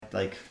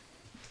like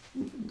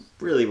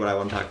really what I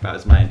want to talk about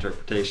is my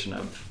interpretation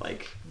of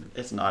like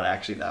it's not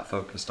actually that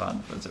focused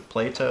on, was it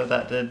Plato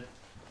that did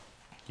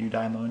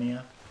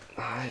Eudaemonia?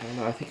 I don't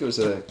know. I think it was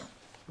a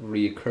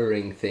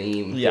reoccurring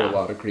theme for a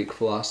lot of Greek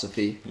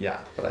philosophy. Yeah,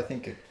 but I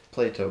think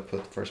Plato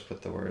first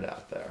put the word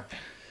out there.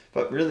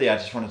 But really, I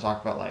just want to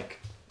talk about like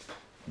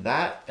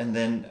that, and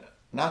then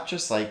not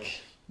just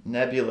like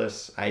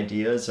nebulous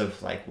ideas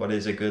of like what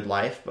is a good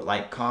life, but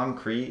like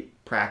concrete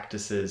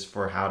practices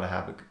for how to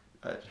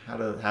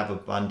have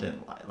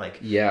abundant life.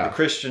 Like the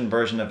Christian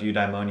version of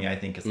eudaimonia, I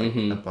think, is like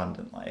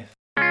abundant life.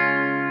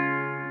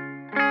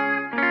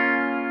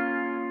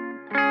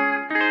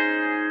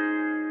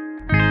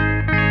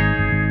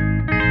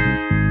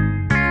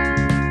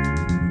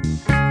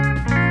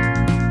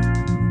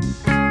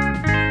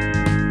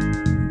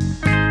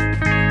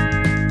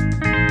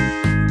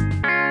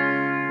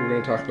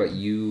 Talk about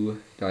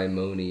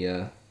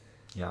eudaimonia.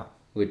 Yeah.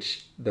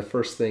 Which the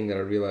first thing that I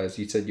realized,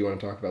 you said you want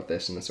to talk about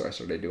this, and so I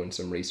started doing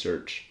some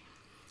research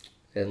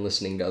and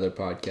listening to other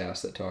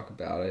podcasts that talk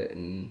about it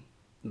and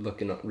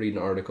reading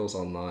articles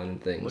online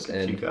and things. Look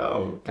at you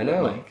go. I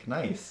know. Mike.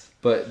 Nice.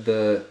 But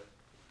the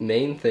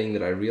main thing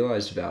that I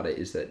realized about it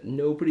is that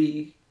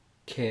nobody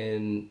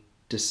can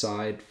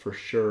decide for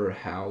sure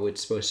how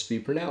it's supposed to be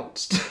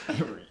pronounced.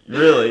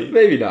 Really?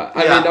 Maybe not.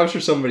 I mean, I'm sure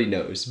somebody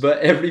knows, but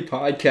every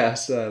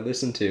podcast I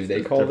listen to,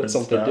 they called it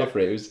something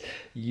different. It was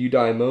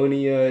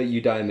eudaimonia,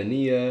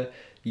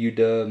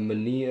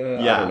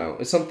 eudaimonia, I don't know.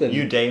 It's something...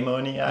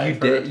 Eudaemonia,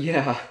 I've heard.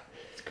 Yeah.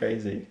 It's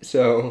crazy.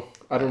 So,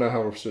 I don't know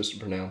how we're supposed to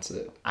pronounce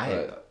it.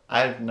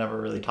 I've never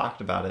really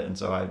talked about it, and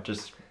so I've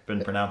just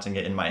been pronouncing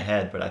it in my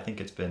head, but I think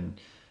it's been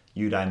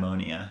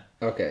eudaimonia.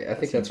 Okay, I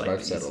think that's what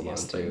I've settled on,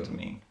 too. To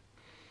me.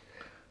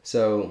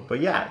 So...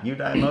 But yeah,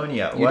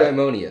 eudaimonia.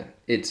 Eudaimonia.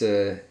 It's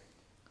a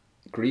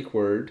Greek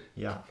word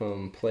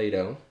from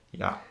Plato.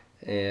 Yeah.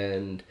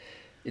 And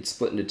it's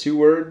split into two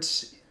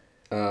words.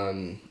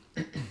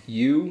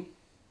 Eu,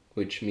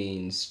 which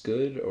means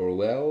good or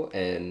well,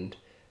 and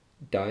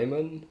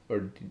daimon,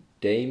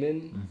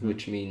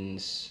 which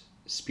means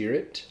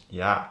spirit.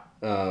 Yeah.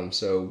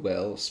 So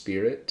well,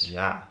 spirit.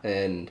 Yeah.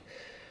 And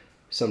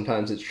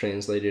sometimes it's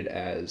translated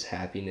as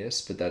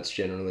happiness, but that's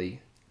generally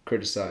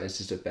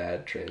criticized as a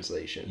bad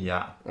translation.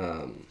 Yeah.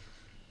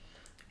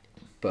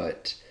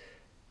 But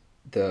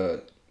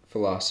the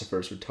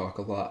philosophers would talk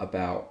a lot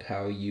about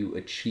how you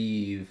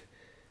achieve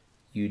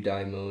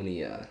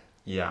eudaimonia.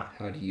 Yeah.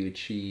 How do you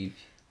achieve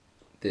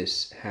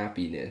this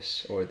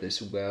happiness or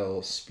this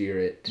well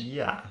spirit?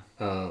 Yeah.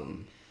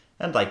 And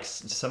like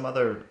some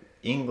other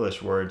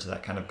English words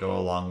that kind of go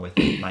along with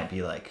it might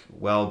be like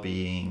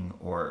well-being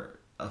or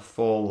a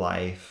full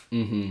life.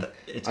 Mm-hmm.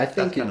 I think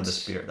that's kind of the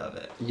spirit of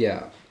it.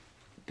 Yeah.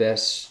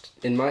 Best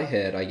in my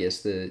head, I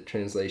guess the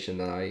translation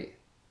that I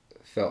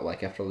felt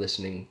like after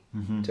listening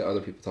to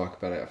other people talk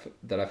about it,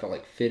 that I felt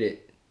like fit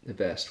it the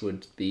best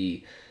would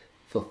be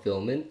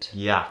fulfillment.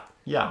 Yeah.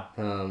 Yeah.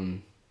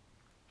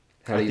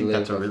 How do you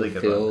live a really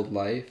fulfilled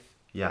life?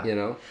 Yeah. You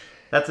know?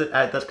 That's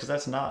because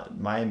that's not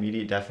my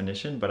immediate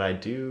definition, but I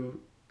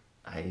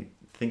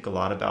think a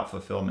lot about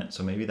fulfillment.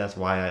 So maybe that's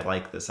why I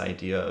like this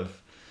idea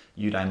of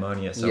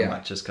eudaimonia so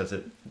much, just because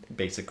it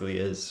basically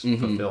is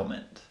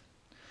fulfillment.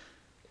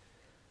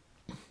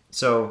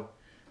 So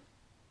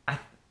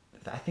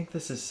I think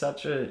this is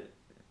such a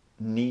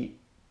neat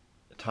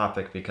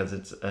topic because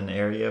it's an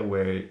area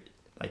where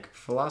like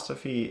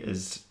philosophy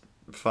is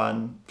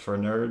fun for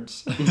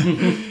nerds.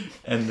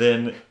 And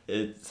then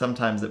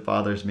sometimes it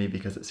bothers me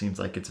because it seems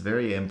like it's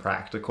very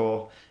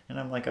impractical, and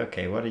I'm like,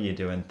 okay, what are you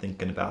doing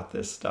thinking about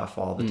this stuff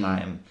all the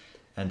time?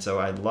 And so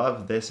I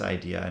love this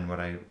idea, and what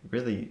I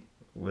really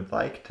would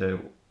like to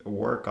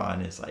work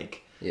on is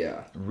like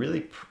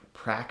really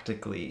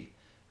practically,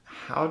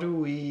 how do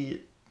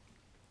we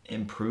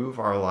improve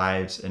our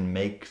lives and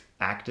make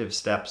active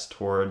steps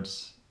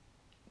towards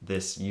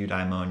this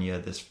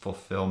eudaimonia, this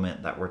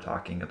fulfillment that we're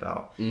talking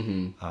about.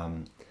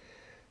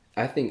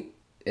 I think,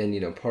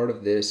 and part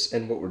of this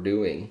and what we're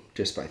doing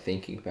just by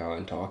thinking about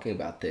and talking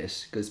about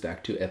this goes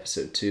back to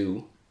episode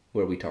 2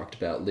 where we talked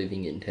about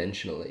living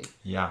intentionally.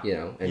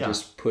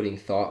 Just putting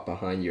thought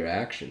behind your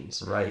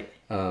actions. Right.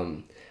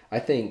 I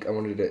think I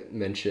wanted to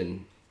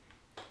mention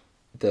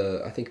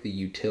the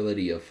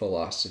utility of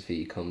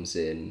philosophy comes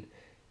in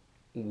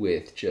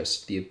with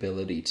just the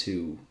ability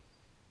to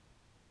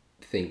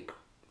think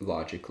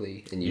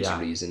logically and use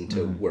reason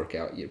to work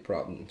out your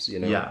problems,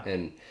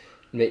 and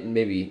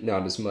maybe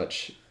not as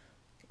much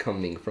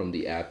coming from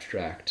the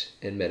abstract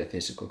and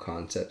metaphysical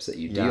concepts that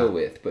you deal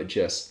with, but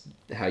just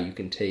how you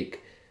can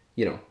take,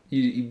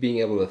 you being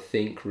able to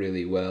think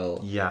really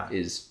well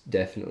is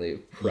definitely a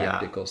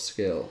practical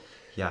skill.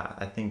 Yeah,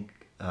 I think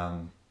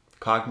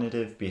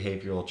cognitive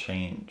behavioral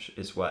change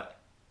is what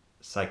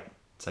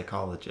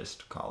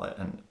psychologists call it,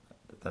 and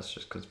that's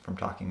just because from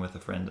talking with a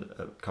friend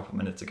a couple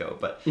minutes ago,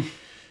 but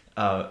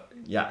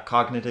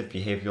cognitive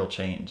behavioral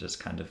change is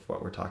kind of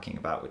what we're talking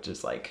about, which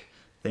is like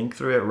think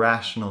through it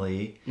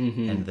rationally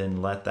and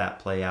then let that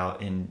play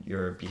out in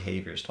your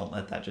behaviors. Don't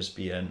let that just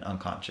be an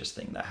unconscious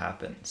thing that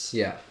happens.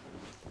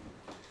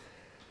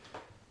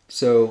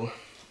 So,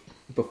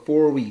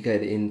 before we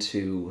get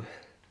into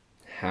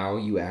how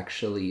you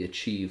actually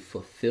achieve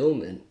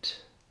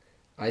fulfillment,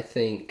 I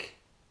think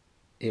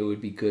it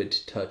would be good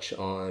to touch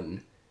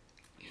on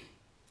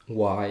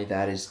why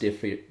that is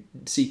different.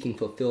 Seeking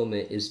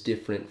fulfillment is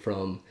different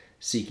from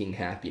seeking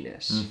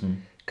happiness.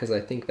 Because I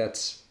think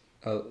that's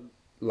a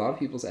lot of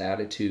people's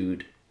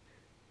attitude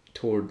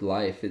toward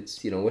life.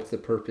 It's, what's the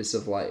purpose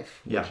of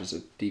life? Yeah. Which is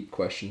a deep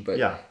question, but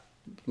Yeah.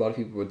 a lot of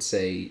people would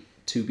say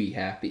to be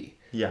happy.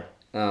 Yeah.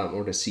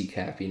 Or to seek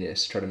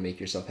happiness, try to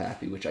make yourself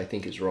happy, which I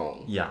think is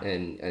wrong. Yeah.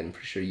 And I'm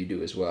pretty sure you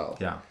do as well.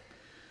 Yeah.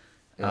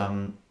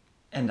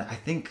 And I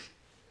think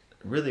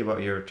really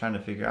what you're trying to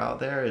figure out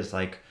there is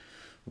like,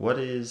 what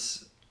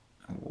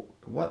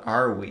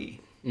are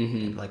we?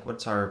 Like,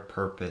 what's our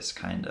purpose,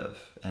 kind of?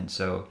 And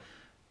so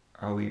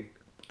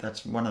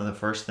that's one of the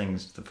first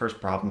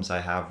problems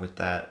I have with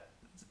that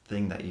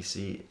thing that you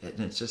see.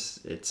 And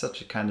it's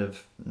such a kind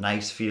of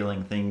nice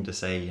feeling thing to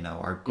say,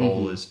 our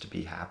goal is to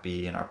be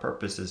happy and our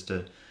purpose is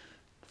to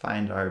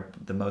find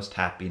the most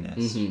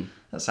happiness.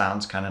 That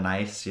sounds kind of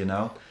nice,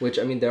 Which,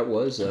 I mean, there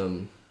was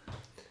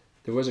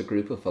a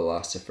group of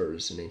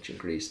philosophers in ancient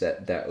Greece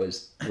that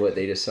was what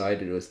they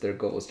decided was their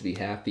goal was to be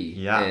happy.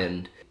 Yeah.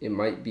 And it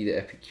might be the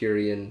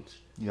Epicurean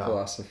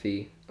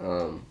philosophy,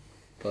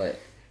 but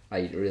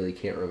I really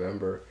can't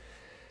remember.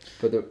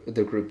 But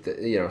the group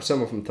that,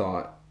 some of them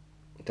thought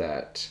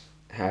that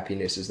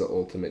happiness is the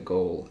ultimate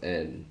goal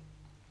and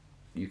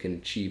you can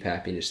achieve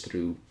happiness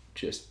through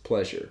just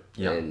pleasure.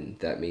 Yeah. And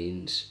that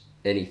means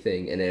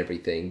anything and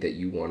everything that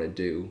you want to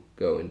do,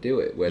 go and do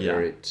it,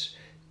 whether it's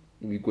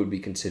would be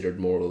considered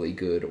morally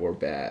good or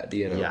bad,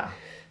 Yeah.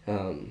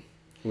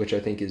 Which I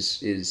think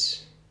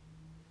is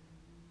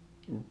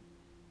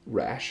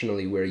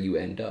rationally where you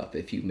end up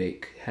if you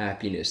make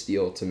happiness the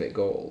ultimate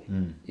goal.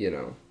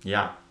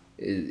 Yeah.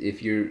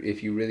 If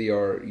you really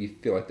you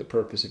feel like the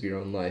purpose of your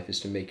own life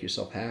is to make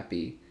yourself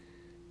happy,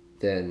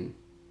 then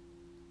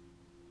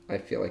I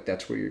feel like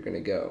that's where you're going to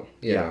go.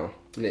 You know,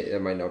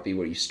 it might not be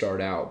where you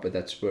start out, but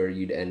that's where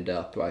you'd end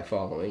up by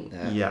following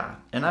that. Yeah.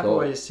 And I've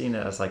always seen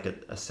it as like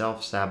a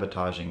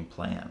self-sabotaging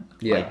plan.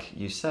 Yeah. Like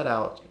you set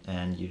out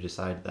and you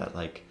decide that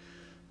like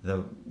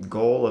the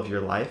goal of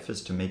your life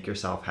is to make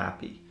yourself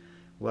happy.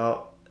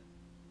 Well,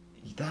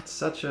 that's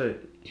such a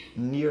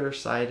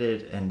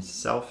nearsighted and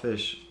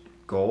selfish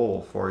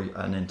goal for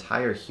an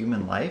entire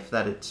human life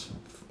that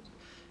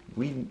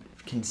we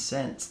can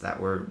sense that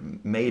we're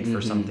made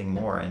for something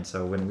more, and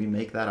so when we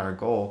make that our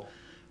goal,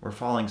 we're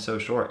falling so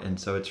short, and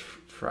so it's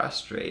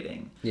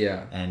frustrating.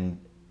 Yeah.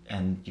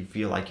 And you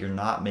feel like you're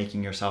not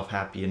making yourself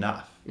happy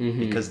enough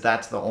because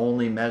that's the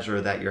only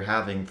measure that you're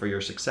having for your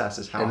success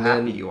is how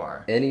happy you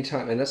are.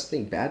 Anytime, and that's the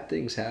thing, bad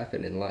things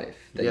happen in life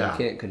that you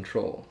can't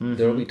control.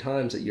 There will be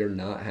times that you're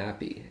not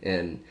happy,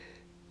 and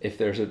if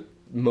there's a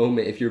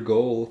moment, if your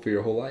goal for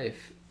your whole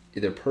life,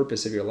 the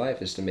purpose of your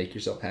life is to make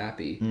yourself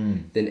happy,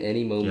 then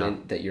any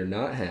moment that you're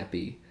not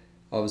happy,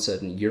 all of a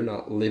sudden you're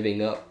not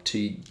living up to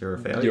your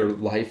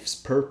life's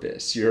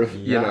purpose.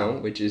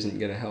 Which isn't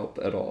going to help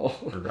at all.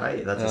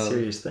 Right. That's a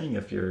serious thing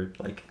if you're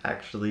like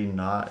actually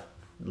not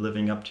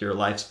living up to your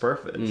life's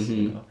purpose.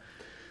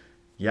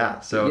 Yeah.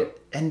 So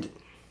and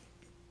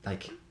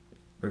like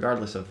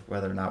regardless of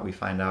whether or not we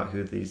find out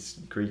who these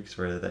Greeks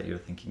were that you're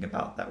thinking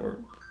about that were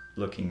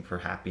looking for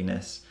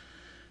happiness,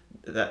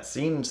 that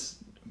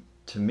seems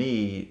to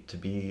me to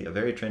be a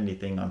very trendy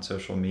thing on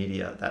social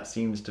media. That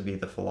seems to be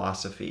the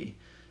philosophy.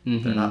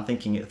 They're not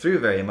thinking it through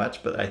very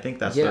much, but I think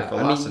that's their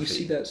philosophy. I mean, you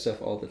see that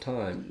stuff all the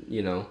time.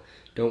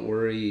 Don't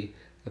worry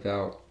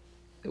about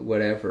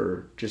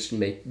whatever. Just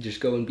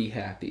go and be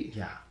happy.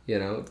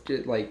 Yeah.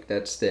 Like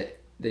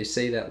they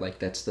say that like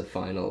that's the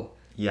final.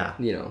 Yeah.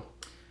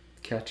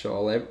 Catch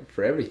all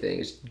for everything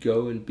is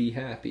go and be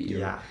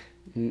happy.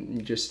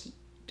 Just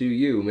do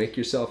you make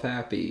yourself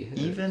happy.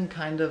 Even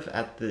kind of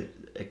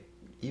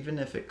even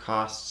if it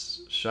costs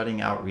shutting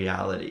out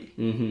reality,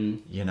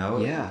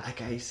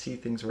 like I see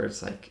things where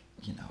it's like,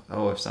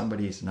 if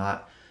somebody's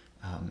not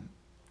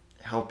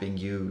helping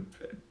you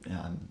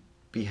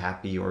be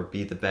happy or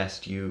be the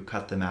best, you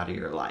cut them out of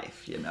your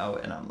life, and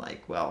I'm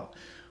like, well,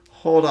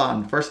 hold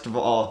on. First of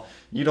all,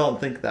 you don't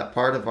think that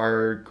part of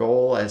our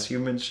goal as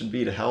humans should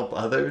be to help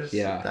others?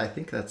 Yeah. I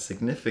think that's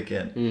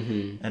significant.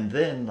 And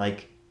then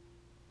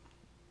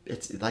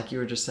it's like you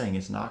were just saying,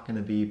 it's not going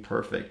to be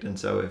perfect. And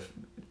so if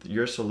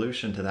your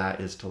solution to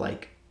that is to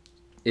put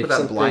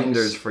up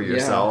blinders for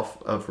yourself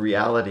of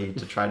reality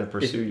to try to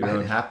pursue your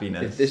own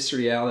happiness. If this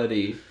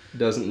reality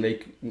doesn't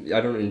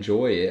I don't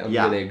enjoy it, I'm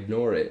going to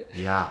ignore it.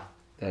 Yeah.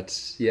 But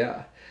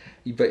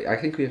I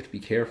think we have to be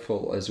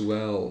careful as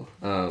well,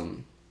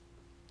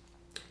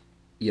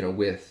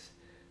 with,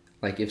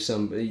 like, if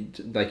somebody,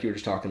 like you were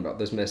just talking about,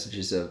 those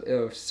messages of,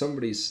 if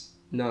somebody's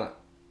not,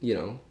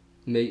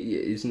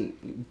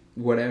 isn't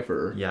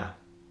whatever,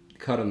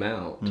 cut them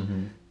out.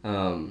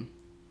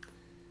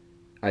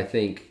 I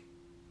think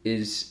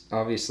is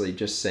obviously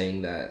just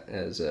saying that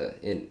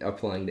in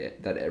applying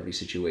that every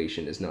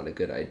situation is not a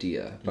good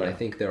idea. But I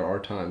think there are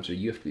times where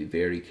you have to be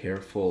very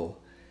careful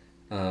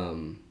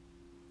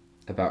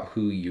about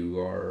who you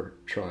are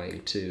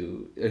trying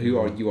to, who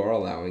are you are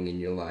allowing in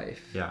your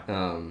life. Yeah.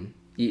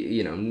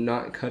 You know,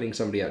 not cutting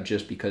somebody out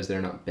just because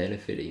they're not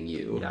benefiting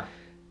you. Yeah.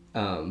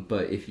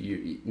 But if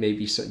you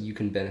maybe you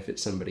can benefit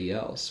somebody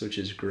else, which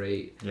is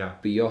great. Yeah.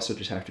 But you also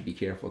just have to be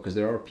careful, because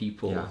there are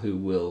people who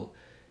will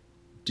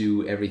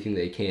do everything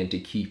they can to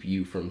keep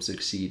you from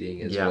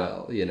succeeding as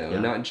well. You know,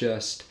 not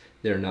just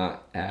they're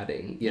not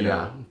adding, you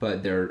know,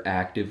 but they're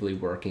actively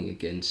working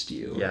against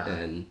you. Yeah.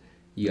 And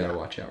you got to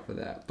watch out for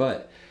that.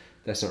 But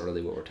that's not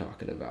really what we're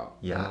talking about.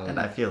 Yeah. And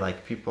I feel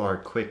like people are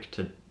quick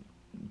to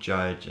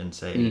judge and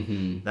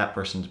say that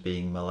person's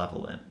being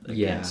malevolent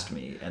against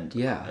me. And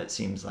it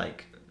seems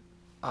like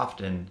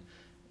often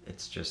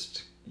it's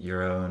just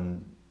your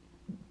own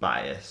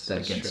bias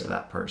against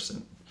that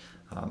person.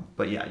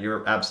 But yeah,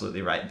 you're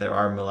absolutely right. There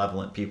are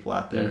malevolent people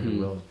out there who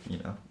will, you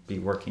know, be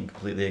working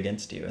completely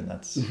against you, and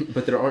that's.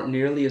 But there aren't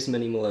nearly as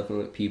many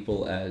malevolent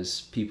people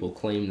as people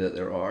claim that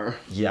there are.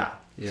 Yeah.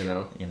 You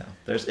know,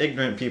 there's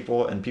ignorant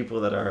people and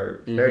people that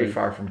are very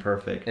far from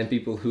perfect, and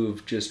people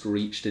who've just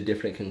reached a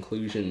different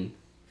conclusion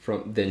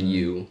than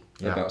you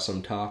about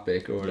some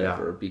topic or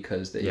whatever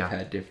because they've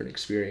had different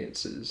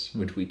experiences,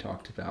 which we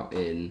talked about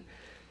in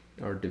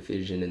our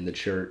division in the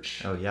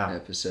church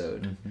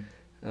episode.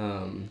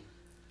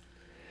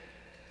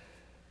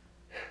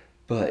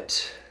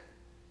 But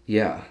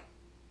yeah,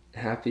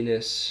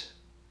 happiness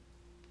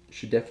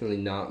should definitely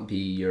not be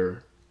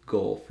your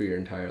goal for your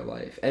entire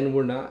life. And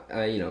we're not,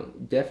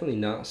 definitely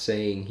not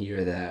saying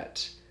here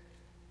that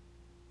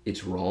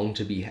it's wrong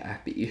to be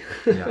happy.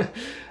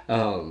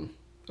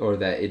 Or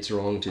that it's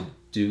wrong to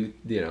do,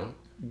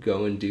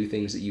 go and do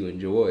things that you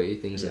enjoy,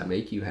 things that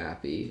make you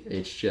happy.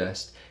 It's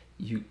just,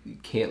 you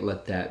can't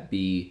let that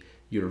be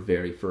your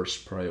very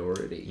first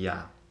priority.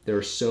 Yeah. There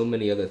are so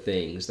many other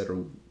things that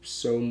are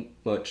so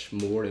much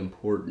more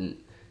important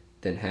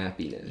than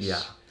happiness.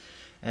 Yeah.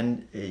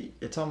 And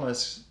it's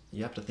almost,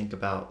 you have to think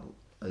about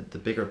the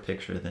bigger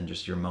picture than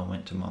just your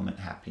moment-to-moment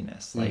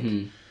happiness. Like,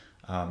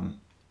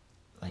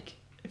 like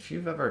if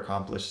you've ever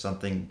accomplished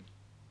something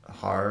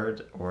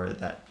hard or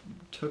that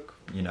took,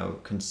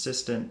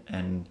 consistent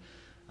and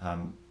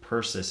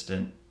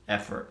persistent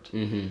effort,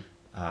 you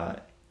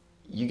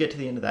get to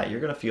the end of that, you're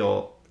going to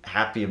feel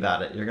happy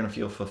about it. You're going to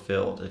feel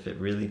fulfilled if it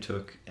really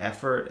took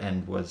effort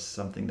and was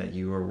something that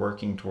you were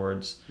working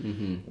towards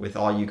with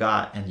all you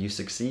got, and you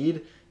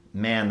succeed.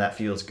 Man, that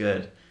feels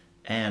good.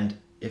 And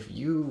if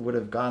you would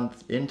have gone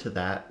into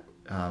that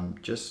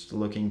just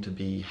looking to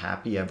be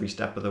happy every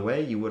step of the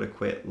way, you would have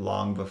quit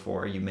long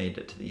before you made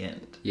it to the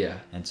end. Yeah.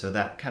 And so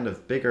that kind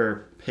of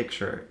bigger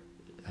picture,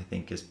 I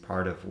think, is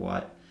part of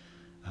what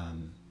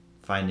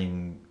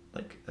finding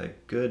like a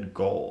good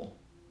goal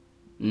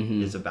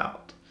is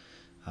about.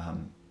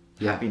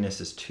 Happiness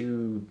is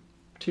too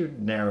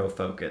narrow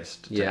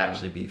focused to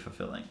actually be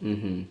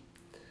fulfilling.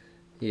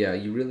 Yeah,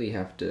 you really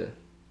have to.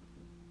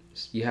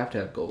 You have to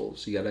have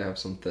goals. You got to have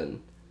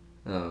something.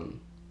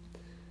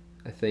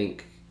 I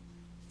think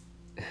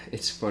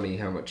it's funny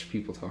how much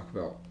people talk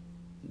about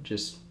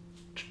just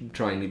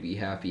trying to be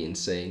happy and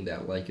saying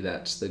that like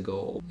that's the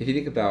goal. If you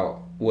think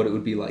about what it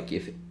would be like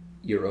if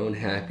your own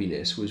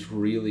happiness was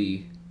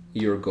really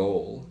your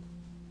goal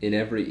in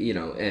every,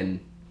 and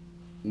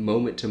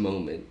moment to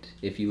moment,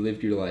 if you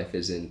lived your life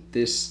as in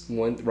this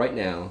one right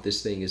now,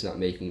 this thing is not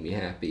making me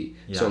happy,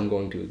 so I'm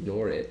going to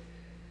ignore it.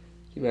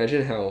 Can you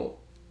imagine how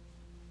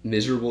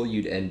miserable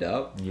you'd end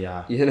up?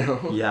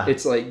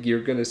 It's like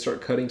you're gonna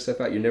start cutting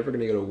stuff out. You're never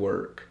gonna go to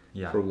work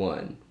for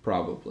one,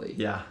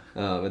 probably.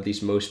 At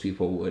least most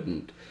people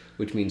wouldn't,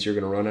 which means you're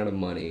gonna run out of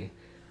money,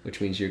 which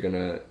means you're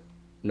gonna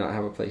not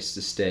have a place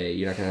to stay,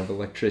 you're not gonna have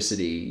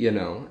electricity,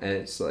 and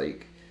it's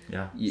like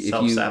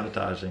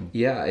self-sabotaging.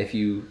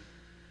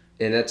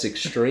 And that's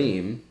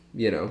extreme,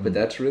 but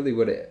that's really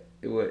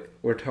what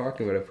we're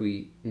talking about if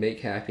we make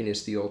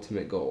happiness the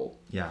ultimate goal.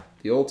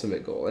 The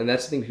ultimate goal. And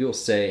that's the thing people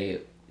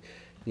say,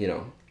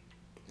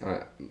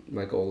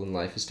 my goal in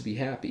life is to be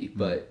happy,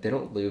 but they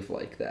don't live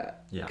like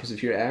that. Because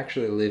if you're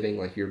actually living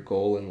like your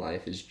goal in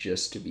life is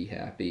just to be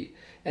happy,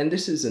 and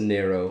this is a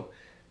narrow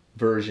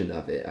version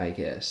of it, I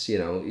guess,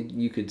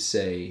 you could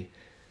say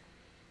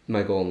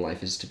my goal in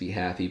life is to be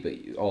happy,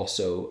 but you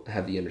also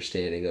have the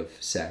understanding of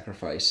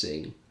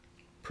sacrificing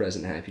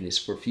present happiness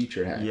for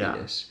future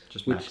happiness.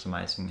 Just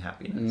maximizing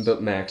happiness.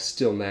 But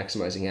still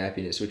maximizing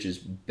happiness, which is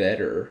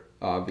better,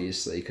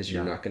 obviously, because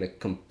you're not going to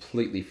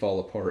completely fall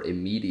apart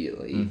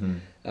immediately.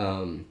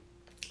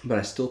 But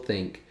I still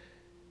think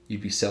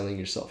you'd be selling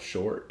yourself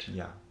short.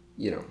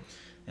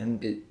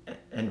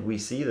 And we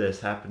see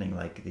this happening,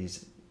 like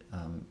these,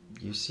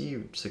 you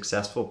see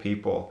successful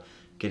people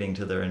getting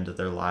to their end of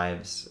their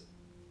lives,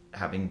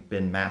 having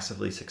been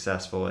massively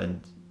successful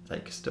and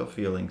like still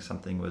feeling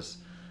something was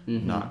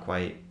not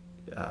quite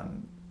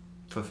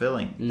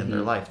fulfilling in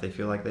their life. They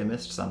feel like they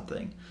missed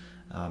something.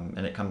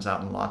 And it comes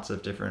out in lots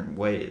of different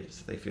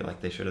ways. They feel like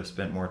they should have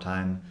spent more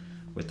time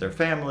with their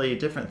family,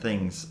 different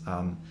things.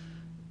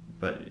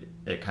 But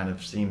it kind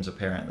of seems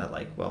apparent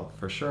that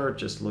for sure,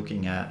 just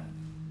looking at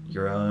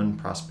your own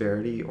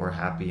prosperity or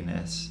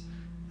happiness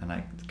and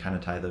I kind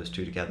of tie those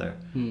two together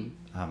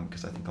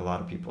because I think a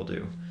lot of people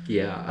do.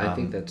 Yeah, I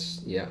think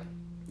that's, yeah.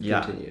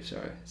 Continue,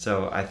 sorry.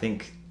 So I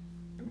think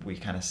we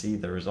kind of see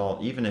the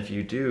result. Even if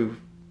you do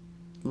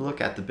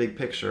look at the big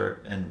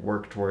picture and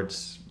work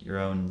towards your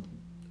own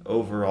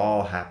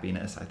overall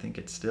happiness, I think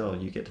it's still,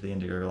 you get to the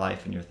end of your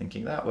life and you're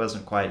thinking, that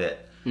wasn't quite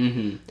it.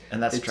 Mm-hmm.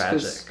 And that's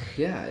tragic.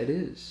 Yeah, it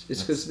is.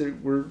 It's because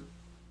we're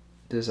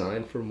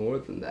designed for more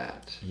than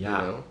that.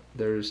 Yeah.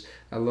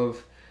 I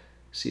love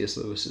C.S.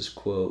 Lewis's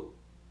quote,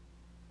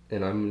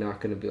 and I'm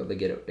not going to be able to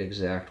get it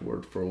exact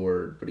word for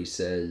word, but he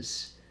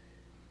says,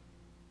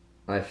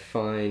 I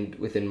find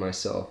within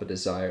myself a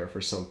desire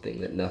for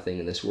something that nothing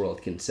in this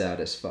world can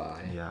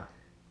satisfy. Yeah.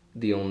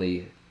 The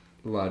only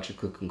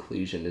logical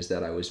conclusion is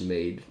that I was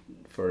made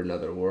for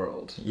another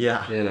world.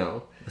 Yeah.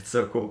 That's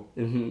so cool.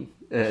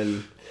 Mm-hmm.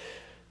 And,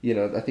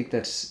 I think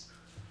that's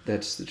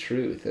the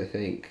truth. I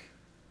think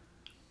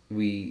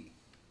we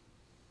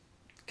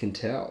can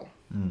tell,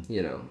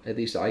 at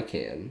least I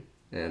can.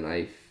 And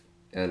I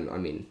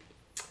mean,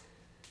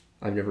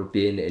 I've never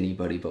been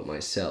anybody but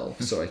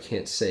myself, so I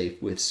can't say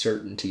with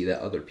certainty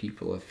that other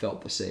people have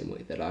felt the same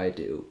way that I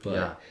do.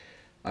 But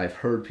I've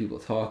heard people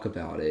talk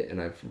about it, and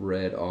I've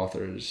read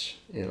authors,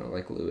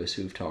 like Lewis,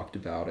 who've talked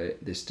about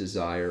it, this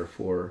desire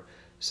for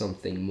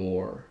something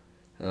more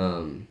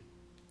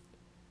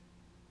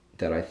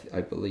that I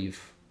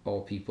believe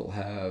all people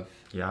have.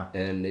 Yeah.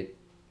 And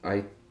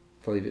I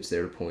believe it's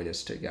there to point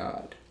us to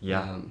God.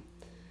 Yeah.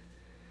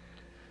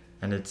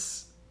 And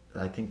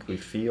I think we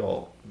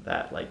feel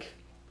that, like,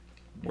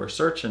 we're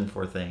searching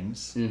for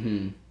things,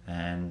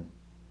 and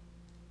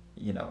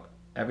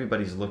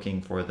everybody's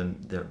looking for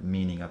the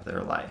meaning of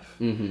their life,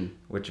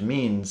 which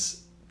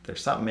means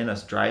there's something in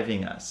us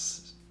driving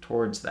us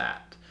towards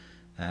that.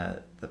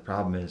 The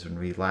problem is when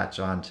we latch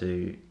on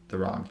to the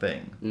wrong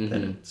thing,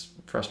 then it's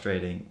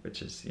frustrating,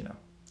 which is,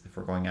 if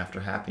we're going after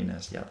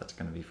happiness, that's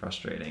going to be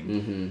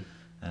frustrating.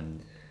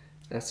 And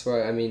that's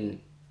why, I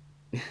mean,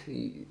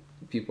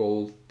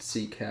 people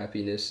seek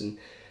happiness,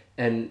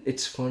 and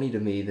it's funny to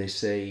me, they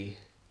say,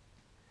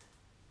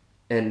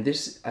 and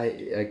this,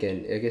 I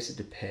guess it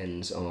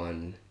depends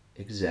on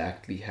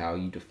exactly how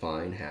you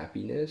define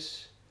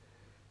happiness,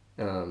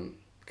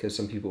 because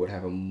some people would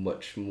have a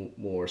much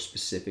more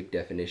specific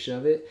definition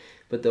of it,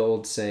 but the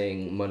old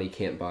saying, money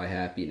can't buy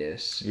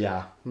happiness.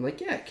 Yeah. I'm like,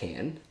 yeah, it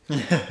can.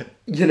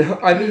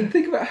 I mean,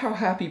 think about how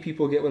happy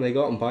people get when they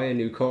go out and buy a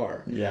new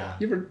car. Yeah.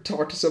 You ever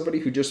talk to somebody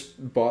who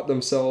just bought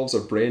themselves a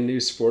brand new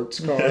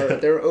sports car?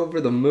 They're over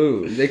the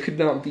moon. They could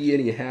not be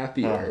any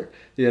happier,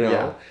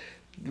 Yeah.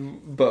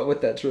 But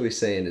what that's really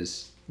saying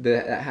is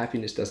that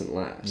happiness doesn't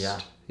last. Yeah.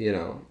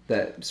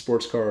 That new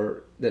sports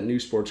car is going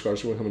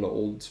to become an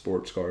old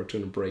sports car. It's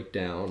going to break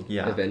down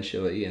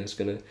eventually, and it's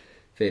going to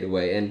fade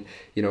away. And,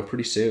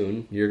 pretty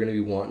soon you're going to be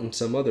wanting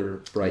some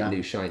other bright,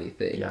 new, shiny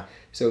thing. Yeah.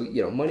 So,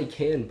 money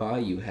can buy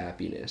you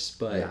happiness,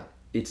 but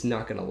it's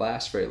not going to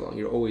last very long.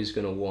 You're always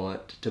going to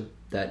want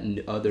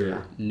that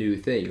other new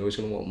thing. You're always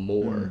going to want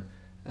more.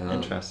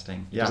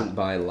 Interesting. It doesn't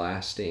buy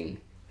lasting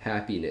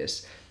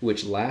happiness,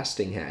 which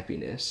lasting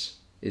happiness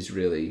is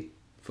really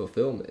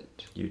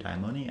fulfillment.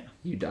 Eudaemonia.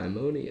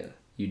 Eudaemonia.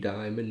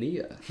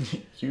 Eudaemonia.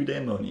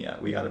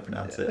 We got to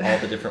pronounce it all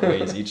the different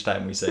ways each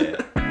time we say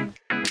it.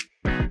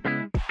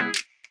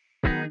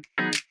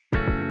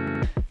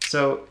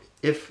 So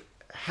if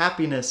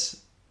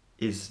happiness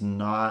is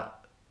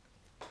not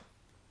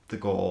the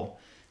goal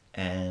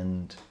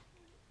and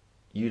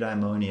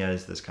eudaimonia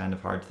is this kind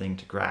of hard thing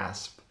to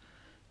grasp,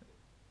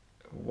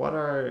 what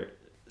are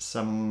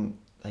some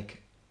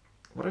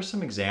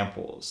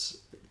examples,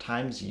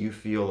 times you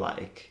feel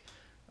like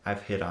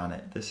I've hit on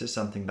it? This is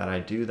something that I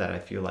do that I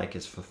feel like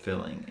is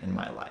fulfilling in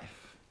my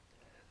life.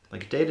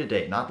 Like day to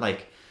day, not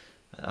like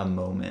a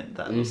moment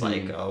that was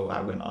like, oh,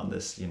 I went on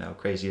this,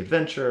 crazy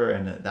adventure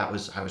and I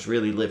was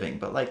really living.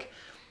 But like,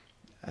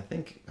 I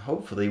think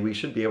hopefully we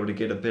should be able to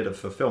get a bit of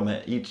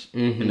fulfillment each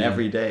and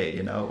every day,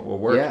 or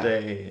work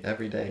day,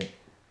 every day.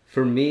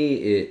 For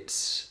me,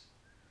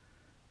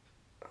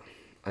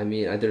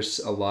 there's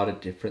a lot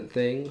of different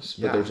things,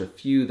 but there's a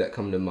few that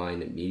come to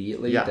mind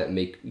immediately that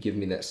give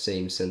me that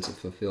same sense of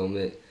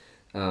fulfillment.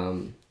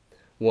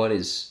 One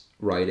is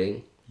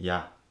writing.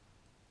 Yeah.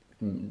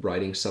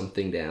 Writing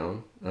something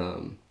down,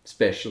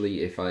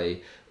 especially if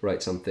I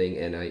write something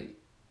and I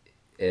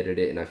edit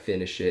it and I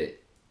finish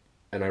it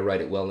and I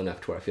write it well enough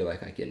to where I feel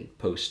like I can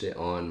post it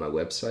on my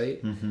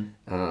website.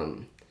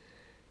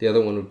 The other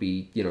one would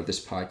be,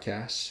 this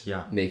podcast.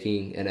 Yeah.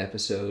 Making an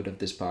episode of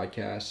this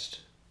podcast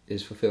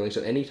is fulfilling.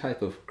 So any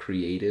type of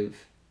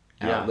creative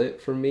outlet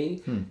for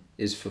me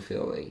is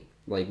fulfilling,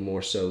 like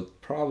more so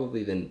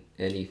probably than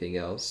anything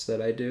else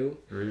that I do.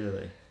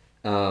 Really?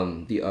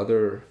 The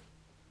other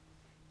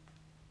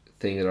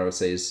thing that I would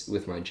say is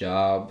with my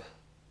job,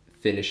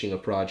 finishing a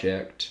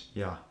project.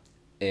 Yeah.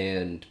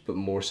 But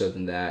more so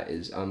than that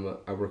is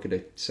I work at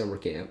a summer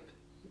camp.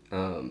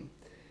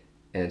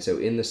 And so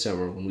in the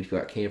summer when we've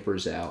got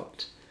campers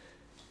out,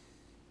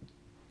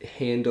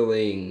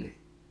 handling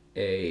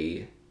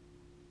a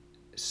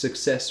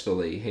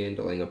successfully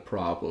handling a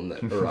problem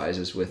that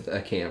arises with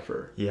a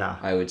camper, Yeah.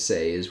 I would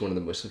say is one of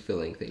the most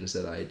fulfilling things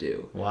that I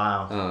do.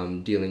 Wow.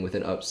 Dealing with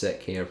an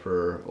upset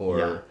camper or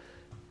Yeah.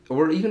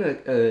 or even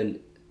an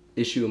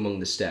issue among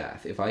the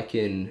staff. If I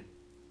can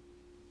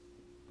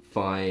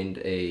find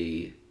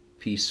a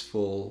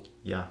peaceful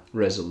Yeah.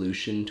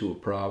 resolution to a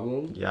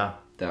problem, Yeah.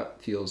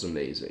 that feels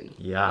amazing.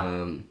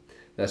 Yeah.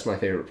 That's my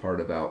favorite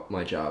part about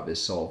my job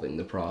is solving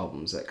the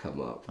problems that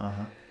come up.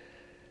 Uh-huh.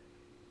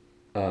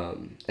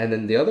 And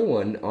then the other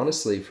one,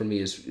 honestly, for me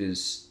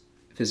is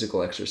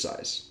physical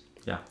exercise.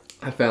 Yeah.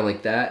 I found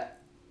like that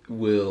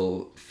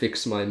will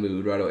fix my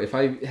mood right away. If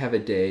I have a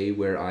day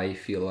where I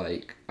feel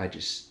like I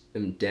just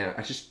am down,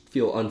 I just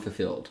feel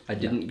unfulfilled. I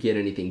didn't get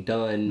anything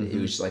done. It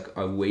was like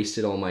I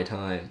wasted all my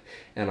time.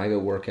 And I go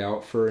work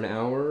out for an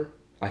hour,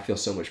 I feel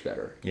so much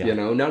better. Yeah. You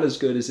know, not as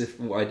good as if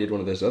I did one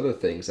of those other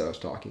things that I was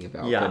talking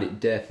about, Yeah. but it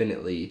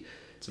definitely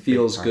It's a big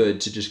feels part.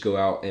 good to just go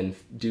out and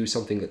do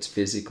something that's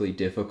physically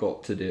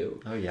difficult to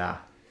do. Oh yeah,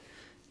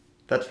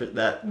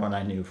 that one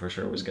I knew for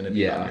sure was going to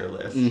be Yeah. on your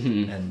list,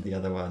 Mhm. and the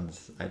other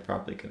ones I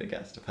probably could have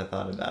guessed if I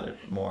thought about it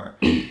more.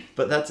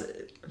 But that's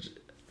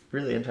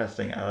really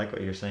interesting. I like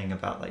what you're saying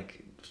about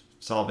like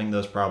solving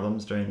those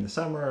problems during the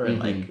summer, and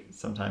like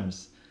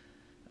sometimes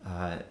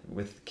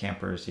with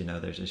campers, you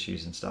know, there's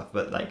issues and stuff.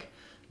 But like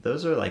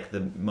those are like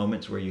the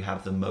moments where you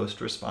have the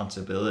most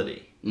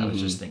responsibility. I was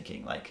just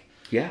thinking like.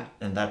 Yeah.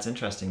 And that's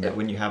interesting that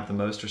when you have the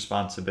most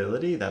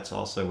responsibility, that's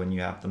also when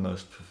you have the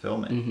most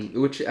fulfillment.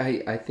 Which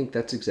I think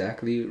that's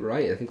exactly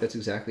right. I think that's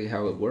exactly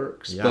how it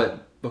works. Yeah.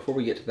 But before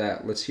we get to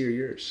that, let's hear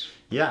yours.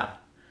 Yeah.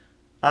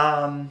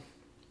 I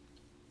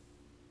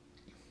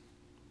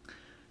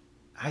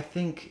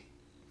think,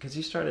 because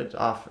you started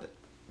off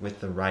with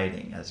the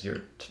writing as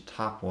your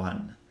top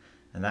one,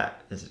 and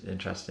that is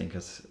interesting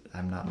because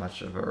I'm not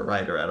much of a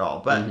writer at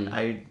all, but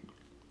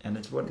and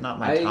it's not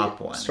my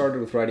top one. I started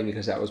with writing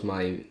because that's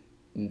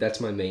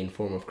my main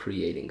form of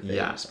creating things.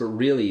 Yeah. But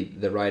really,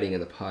 the writing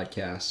and the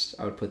podcast,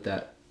 I would put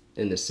that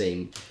in the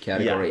same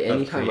category. Yeah, of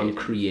Anytime I'm creating.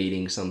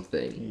 creating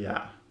something,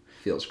 Yeah.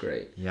 feels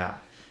great. Yeah.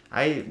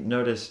 I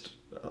noticed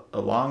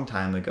a long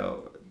time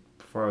ago,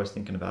 before I was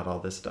thinking about all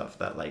this stuff,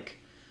 that like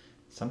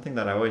something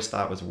that I always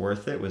thought was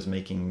worth it was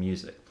making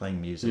music, playing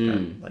music.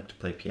 I like to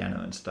play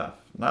piano and stuff.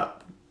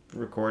 Not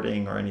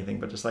recording or anything,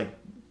 but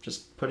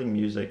just putting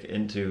music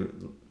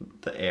into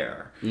the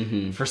air.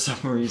 For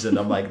some reason,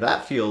 I'm like,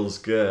 that feels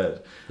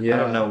good. Yeah. I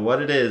don't know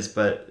what it is,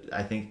 but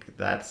I think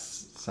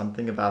that's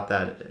something about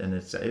that, and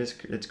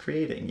it's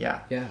creating,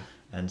 yeah. Yeah.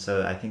 And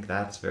so I think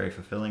that's very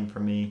fulfilling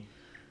for me.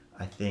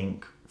 I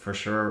think for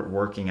sure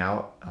working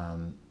out,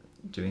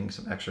 doing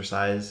some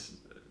exercise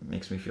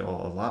makes me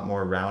feel a lot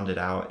more rounded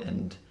out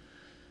and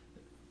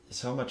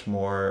so much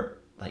more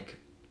like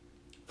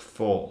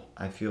full.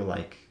 I feel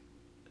like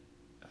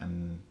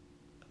I'm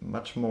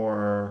much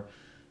more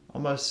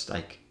almost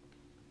like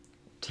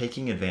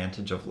taking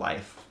advantage of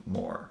life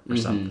more or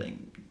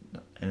something,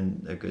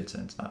 in a good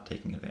sense, not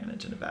taking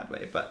advantage in a bad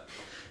way, but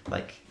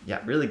like, yeah,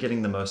 really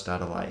getting the most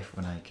out of life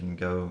when I can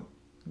go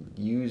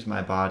use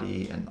my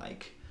body and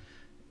like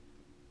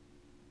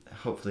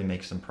hopefully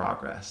make some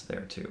progress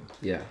there too.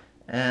 Yeah.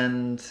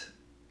 And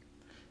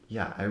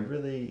yeah, I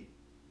really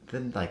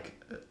then like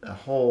a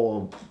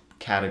whole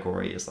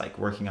category is like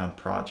working on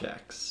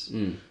projects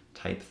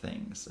type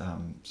things.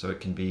 So it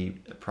can be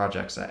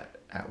projects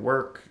at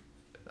work.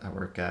 I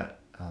work at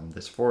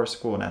this forest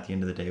school, and at the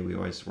end of the day, we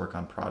always work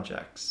on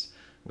projects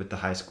with the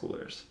high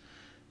schoolers.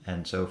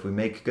 And so if we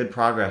make good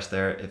progress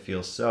there, it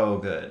feels so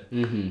good.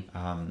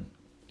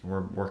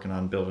 We're working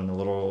on building a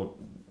little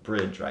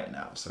bridge right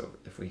now. So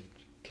if we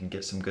can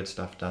get some good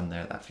stuff done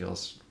there, that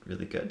feels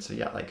really good. So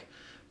yeah, like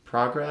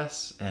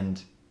progress,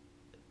 and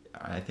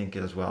I think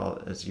as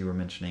well as you were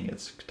mentioning,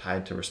 it's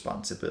tied to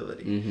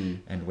responsibility.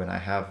 And when I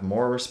have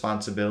more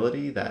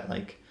responsibility that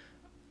like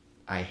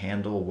I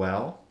handle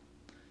well,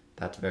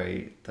 that's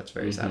very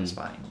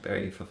satisfying,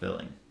 very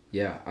fulfilling.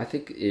 Yeah, I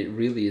think it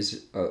really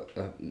is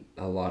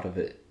a lot of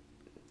it,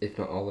 if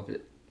not all of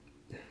it,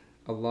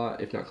 a lot,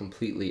 if not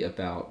completely,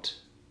 about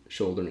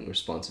shouldering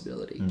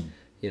responsibility.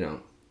 You know,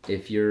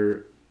 if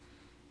you're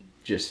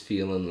just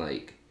feeling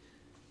like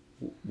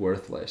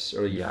worthless,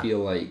 or you feel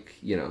like,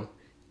 you know,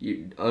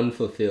 you're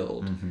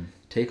unfulfilled,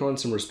 take on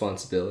some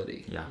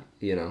responsibility. Yeah.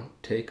 You know,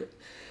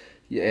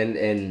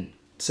 and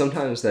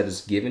sometimes that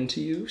is given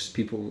to you.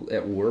 People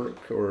at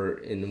work or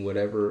in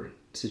whatever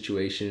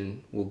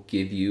situation will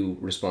give you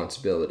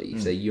responsibility.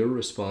 Say, you're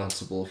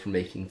responsible for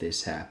making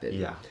this happen.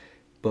 Yeah.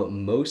 But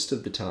most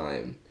of the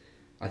time,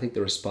 I think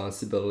the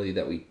responsibility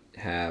that we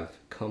have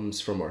comes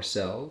from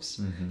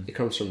ourselves. It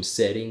comes from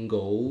setting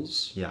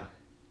goals. Yeah.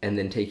 And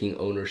then taking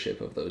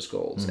ownership of those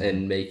goals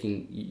and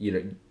making, you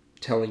know,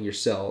 telling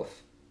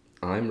yourself,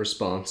 I'm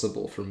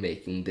responsible for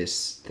making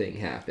this thing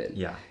happen.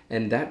 Yeah.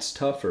 And that's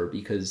tougher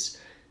because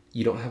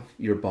you don't have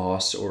your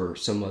boss or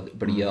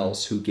somebody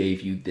else who gave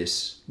you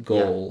this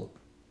goal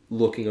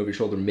looking over your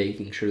shoulder,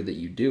 making sure that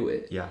you do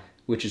it. Yeah.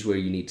 Which is where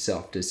you need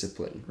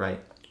self-discipline. Right.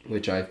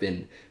 Which I've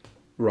been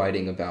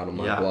writing about on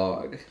my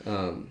blog.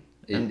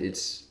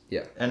 It's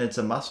Yeah. And it's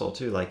a muscle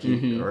too, like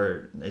you,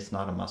 or it's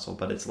not a muscle,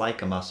 but it's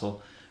like a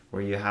muscle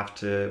where you have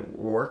to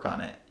work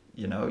on it.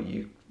 You know,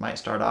 you might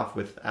start off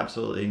with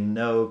absolutely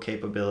no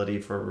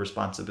capability for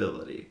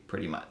responsibility,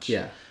 pretty much.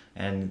 Yeah.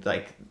 And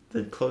like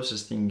the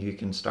closest thing you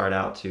can start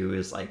out to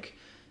is like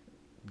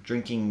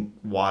drinking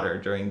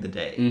water during the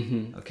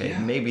day. Okay, Yeah.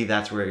 maybe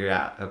that's where you're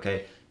at.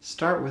 Okay,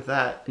 start with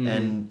that,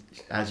 and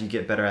as you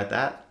get better at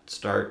that,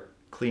 start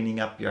cleaning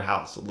up your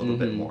house a little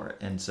bit more.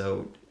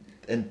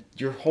 And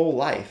your whole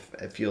life,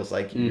 it feels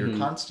like you're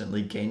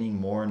constantly gaining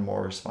more and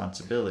more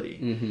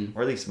responsibility.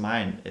 Or at least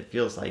mine, it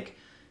feels like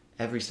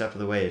every step of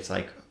the way, it's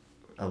like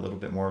a little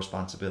bit more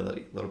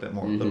responsibility, a little bit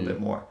more, a little bit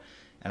more.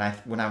 And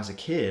when I was a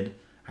kid,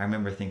 I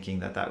remember thinking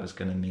that was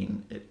going to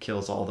mean it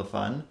kills all the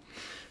fun.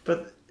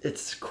 But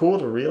it's cool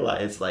to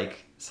realize,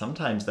 like,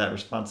 sometimes that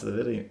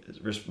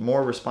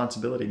more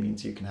responsibility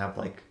means you can have,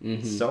 like,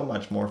 so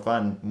much more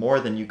fun, more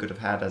than you could have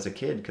had as a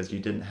kid because you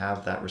didn't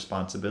have that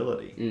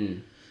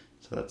responsibility.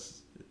 So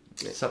that's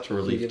such a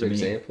relief to me. Can you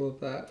give an example of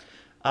that?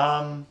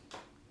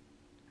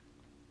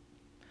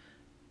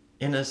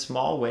 In a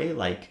small way,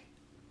 like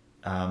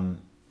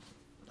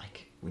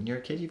when you're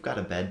a kid, you've got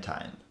a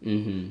bedtime,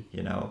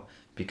 you know,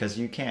 because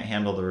you can't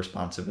handle the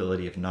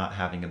responsibility of not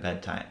having a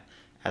bedtime.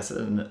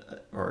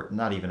 Or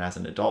not even as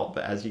an adult,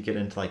 but as you get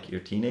into like your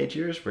teenage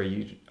years where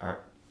you are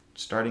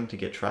starting to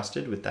get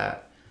trusted with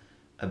that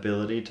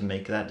ability to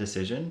make that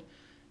decision,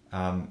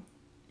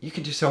 you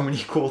can do so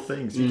many cool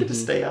things. You get to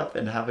stay up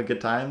and have a good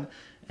time,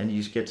 and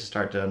you get to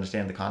start to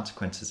understand the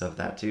consequences of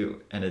that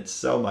too. And it's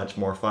so much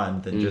more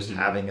fun than just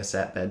having a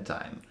set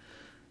bedtime.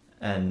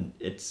 And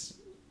it's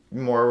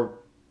more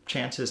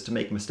chances to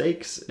make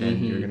mistakes,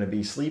 and you're going to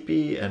be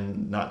sleepy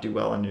and not do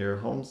well on your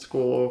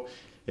homeschool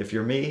if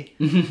you're me.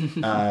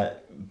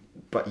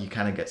 But you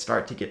kind of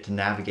start to get to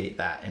navigate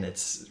that, and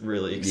it's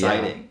really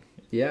exciting.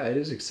 Yeah, it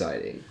is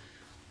exciting.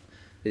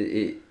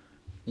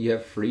 You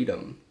have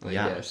freedom, I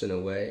guess, in a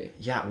way.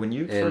 Yeah, when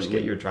you first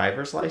get your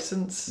driver's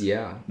license,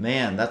 yeah,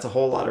 man, that's a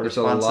whole lot of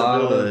responsibility.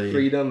 It's a lot of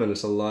freedom, and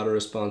it's a lot of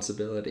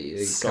responsibility.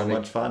 It's so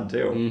much fun,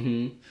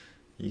 too.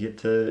 You get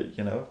to,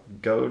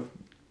 go...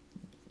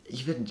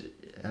 Even...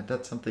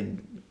 That's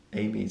something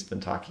Amy's been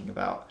talking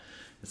about.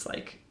 It's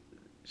like,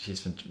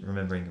 she's been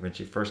remembering when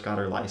she first got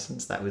her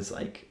license, that was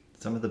like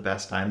some of the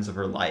best times of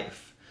her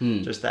life.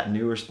 Just that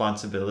new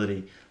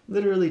responsibility,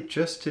 literally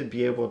just to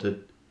be able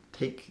to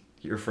take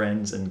your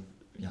friends and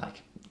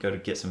go to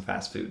get some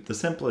fast food. The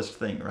simplest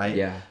thing, right?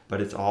 Yeah.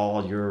 But it's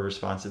all your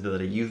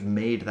responsibility. You've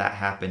made that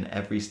happen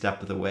every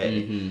step of the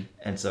way.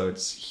 And so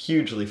it's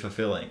hugely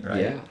fulfilling,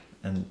 right? Yeah.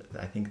 And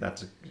I think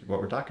that's what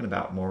we're talking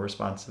about. More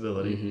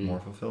responsibility, more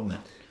fulfillment.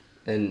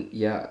 And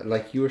yeah,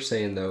 like you were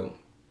saying though,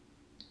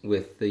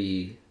 with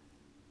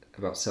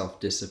about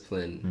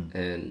self-discipline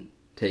and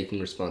taking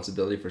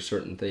responsibility for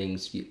certain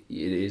things, it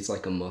is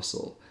like a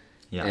muscle.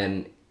 Yeah.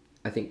 And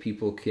I think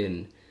people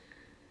can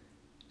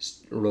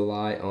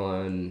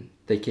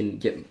they can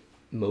get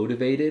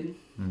motivated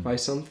by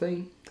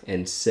something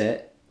and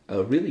set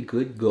a really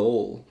good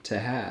goal to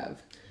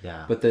have.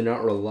 Yeah. But they're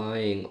not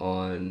relying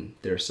on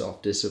their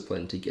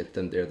self-discipline to get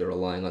them there. They're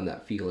relying on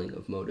that feeling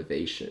of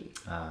motivation,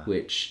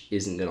 which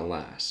isn't going to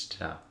last.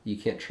 Yeah. You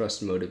can't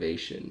trust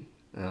motivation.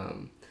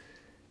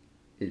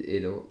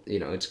 It'll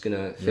it's going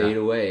to fade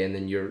away, and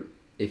then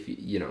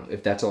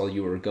if that's all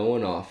you were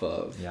going off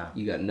of,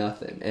 you got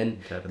nothing. And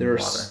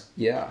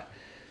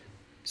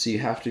so you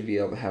have to be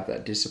able to have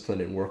that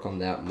discipline and work on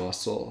that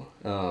muscle.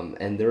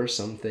 And there are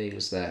some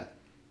things that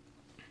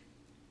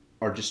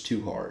are just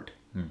too hard.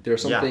 There are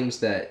some things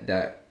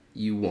that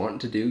you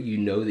want to do,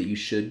 that you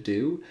should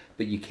do,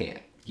 but you can't.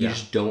 You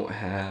just don't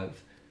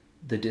have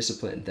the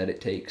discipline that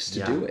it takes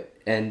to do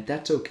it. And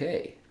that's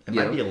okay. It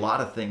might be a lot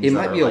of things. It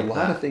might be a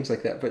lot of things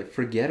like that, but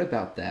forget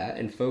about that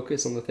and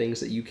focus on the things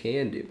that you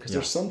can do, because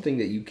there's something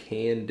that you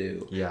can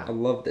do. Yeah. I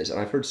love this. And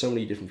I've heard so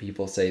many different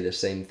people say the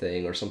same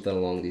thing or something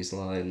along these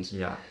lines.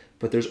 Yeah.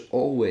 But there's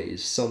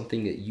always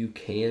something that you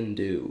can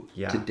do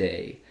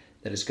today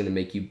that is going to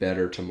make you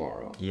better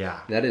tomorrow. Yeah.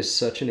 That is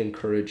such an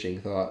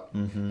encouraging thought.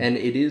 And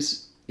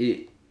it's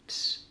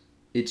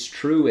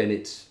true, and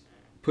it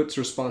puts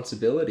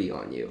responsibility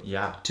on you.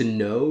 Yeah. To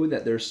know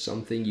that there's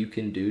something you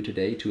can do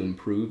today to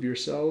improve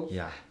yourself.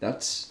 Yeah.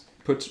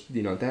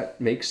 That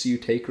makes you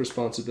take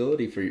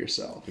responsibility for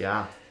yourself.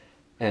 Yeah.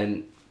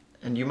 And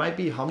you might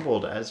be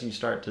humbled as you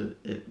start to,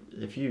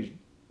 if you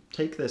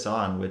take this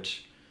on,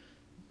 which,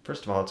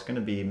 first of all, it's going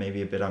to be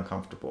maybe a bit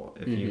uncomfortable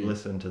if you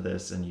listen to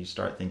this and you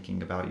start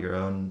thinking about your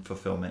own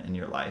fulfillment in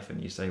your life,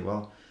 and you say,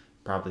 well,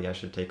 probably I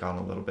should take on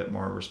a little bit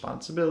more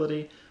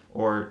responsibility,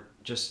 or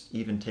just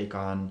even take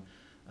on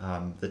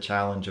the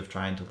challenge of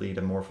trying to lead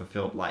a more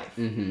fulfilled life.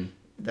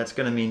 That's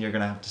going to mean you're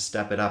going to have to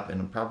step it up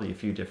in probably a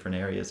few different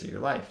areas of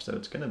your life. So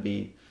it's going to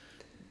be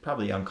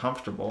probably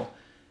uncomfortable,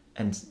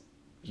 and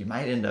you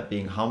might end up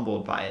being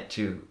humbled by it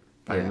too,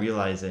 by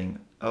realizing,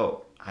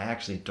 oh, I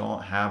actually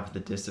don't have the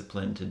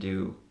discipline to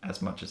do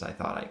as much as I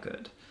thought I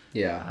could.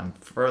 Yeah. I'm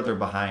further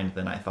behind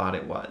than I thought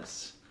it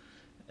was.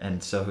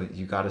 And so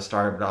you got to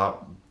start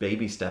out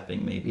baby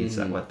stepping, maybe is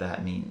that what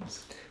that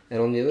means. And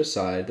on the other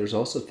side, there's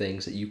also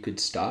things that you could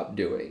stop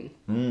doing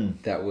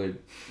that would,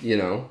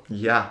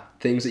 Yeah.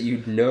 things that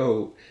you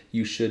know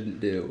you shouldn't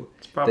do.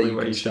 It's probably that you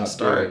where can you should stop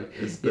start,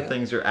 doing. is the Yeah.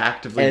 things you're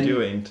actively And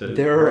doing to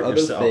there are hurt other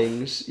yourself.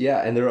 things,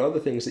 and there are other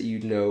things that you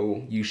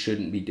know you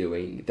shouldn't be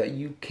doing that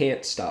you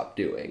can't stop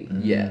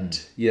doing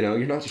yet.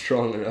 You're not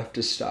strong enough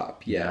to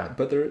stop yet. Yeah.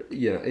 But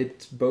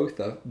it's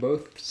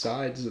both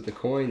sides of the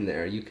coin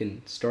there. You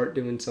can start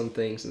doing some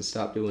things and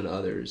stop doing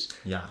others.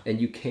 Yeah.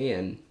 And you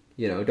can,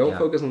 don't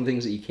focus on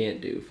things that you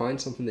can't do.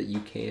 Find something that you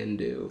can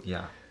do.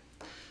 Yeah.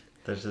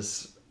 There's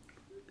this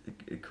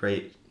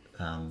great,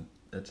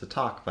 it's a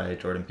talk by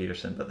Jordan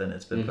Peterson, but then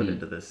it's been put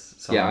into this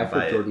song I've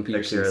by heard Jordan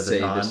Peterson Akira the say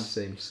Don, this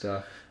same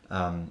stuff.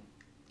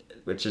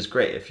 which is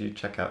great. If you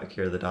check out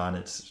Akira the Don,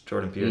 it's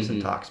Jordan Peterson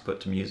talks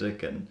put to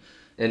music, and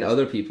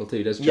other people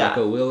too. Does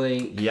Jocko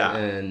Willink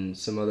and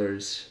some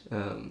others.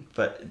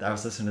 But I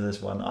was listening to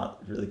this one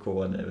really cool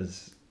one. It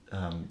was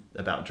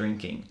about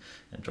drinking,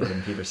 and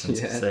Jordan Peterson's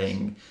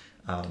saying,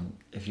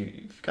 if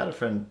you've got a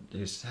friend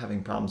who's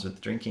having problems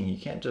with drinking, you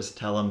can't just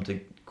tell them to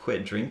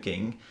quit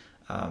drinking,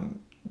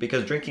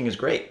 because drinking is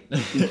great.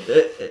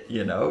 If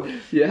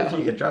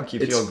you get drunk, you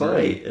feel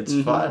great. It's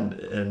fun,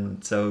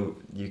 and so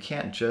you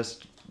can't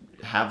just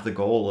have the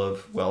goal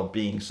of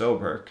being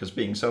sober, because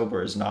being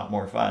sober is not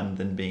more fun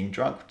than being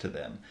drunk to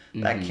them.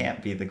 That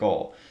can't be the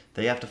goal.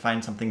 They have to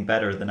find something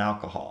better than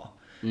alcohol.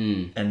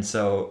 And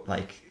so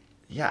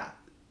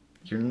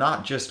you're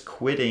not just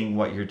quitting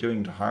what you're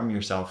doing to harm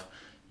yourself.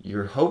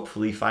 You're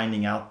hopefully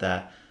finding out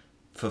that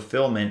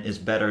fulfillment is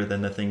better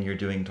than the thing you're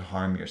doing to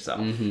harm yourself.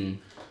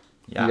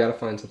 Yeah. You got to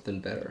find something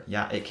better.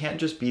 Yeah, it can't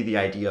just be the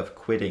idea of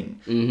quitting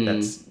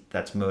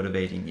that's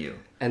motivating you.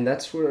 And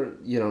that's where,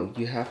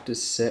 you have to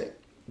set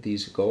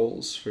these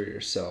goals for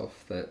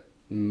yourself that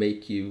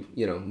make you,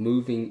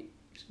 moving.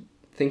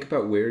 Think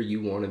about where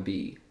you want to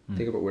be.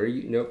 Think about where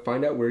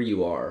find out where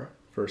you are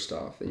first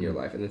off in your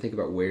life, and then think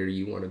about where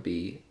you want to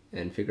be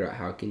and figure out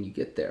how can you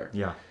get there.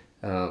 Yeah.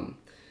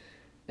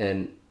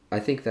 And I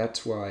think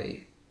that's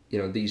why,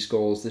 these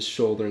goals, this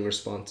shouldering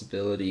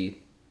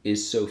responsibility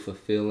is so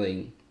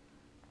fulfilling,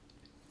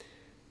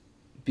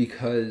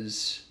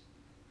 because,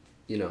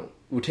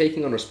 we're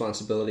taking on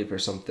responsibility for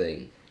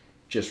something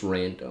just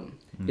random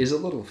is a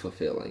little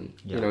fulfilling,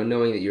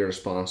 knowing that you're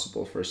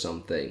responsible for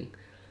something.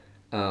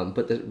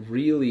 But the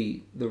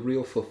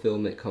real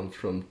fulfillment comes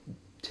from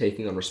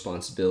taking on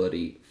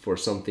responsibility for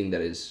something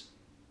that is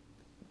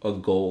a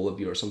goal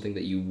of yours, something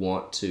that you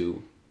want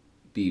to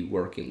be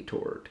working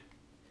toward.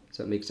 Does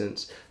that make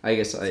sense? I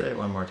guess Say it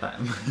one more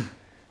time.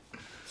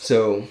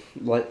 So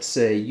let's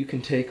say you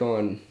can take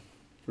on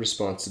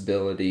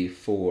responsibility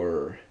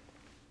for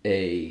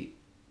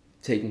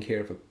taking care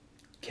of a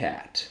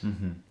cat.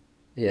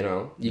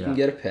 You can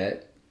get a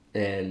pet,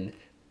 and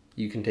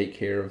you can take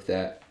care of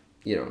that,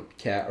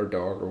 cat or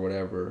dog or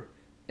whatever,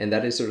 and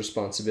that is a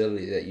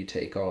responsibility that you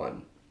take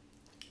on.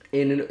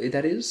 And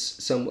that is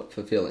somewhat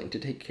fulfilling, to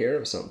take care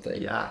of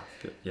something. Yeah.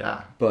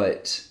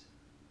 But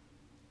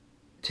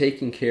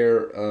taking care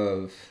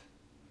of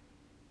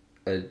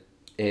an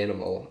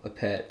animal, a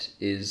pet,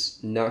 is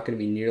not going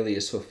to be nearly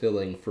as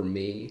fulfilling for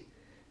me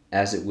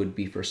as it would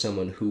be for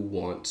someone who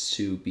wants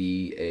to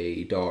be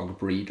a dog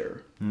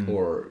breeder.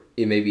 Or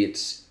maybe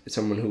it's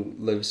someone who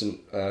lives and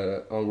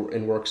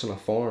works on a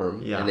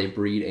farm, and they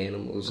breed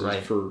animals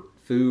for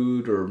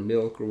food or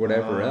milk or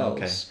whatever else.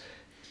 Okay.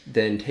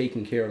 Then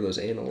taking care of those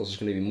animals is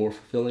going to be more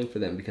fulfilling for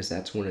them, because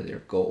that's one of their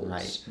goals.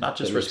 Right. Not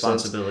just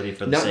responsibility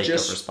for the sake of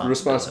responsibility.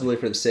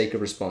 Responsibility for the sake of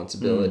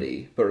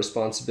responsibility, but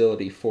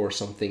responsibility for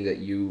something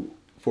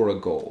for a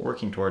goal.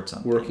 Working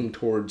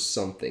towards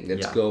something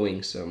that's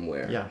going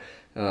somewhere.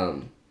 Yeah.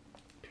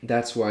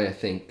 That's why I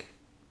think,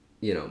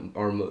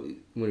 when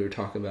we were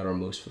talking about our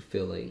most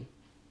fulfilling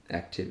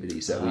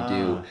activities that we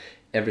do,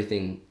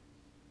 everything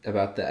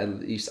about that, at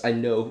least I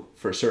know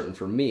for certain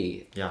for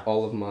me,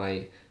 all of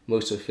my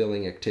most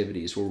fulfilling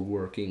activities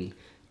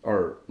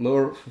are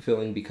more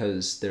fulfilling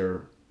because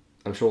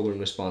I'm shouldering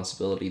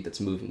responsibility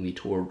that's moving me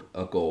toward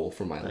a goal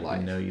for my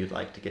life. You'd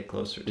like to get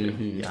closer to.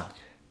 Yeah.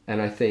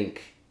 And I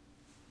think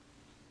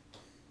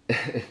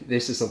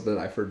this is something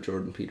I've heard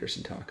Jordan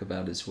Peterson talk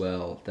about as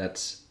well.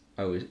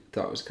 I always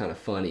thought was kind of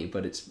funny,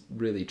 but it's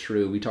really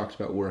true. We talked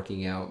about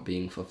working out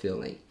being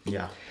fulfilling.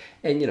 Yeah.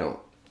 And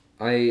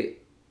I'm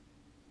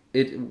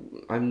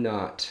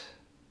not,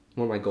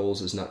 one of my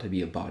goals is not to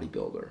be a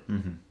bodybuilder.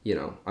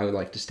 I would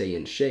like to stay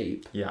in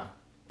shape. Yeah.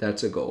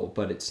 That's a goal,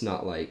 but it's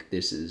not like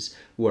this is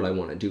what I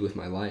want to do with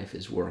my life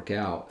is work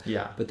out.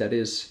 Yeah. But that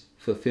is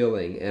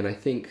fulfilling, and I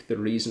think the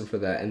reason for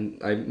that,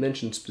 and I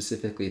mentioned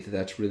specifically that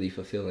that's really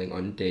fulfilling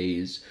on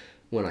days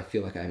when I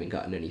feel like I haven't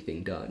gotten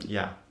anything done.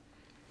 Yeah.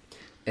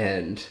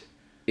 And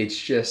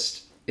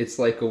it's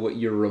like what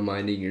you're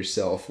reminding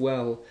yourself,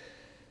 well,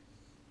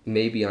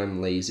 maybe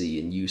I'm lazy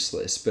and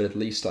useless, but at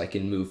least I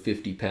can move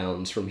 50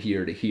 pounds from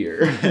here to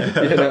here,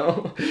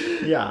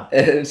 Yeah.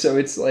 And so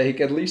it's like,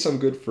 at least I'm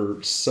good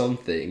for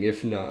something.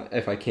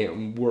 If I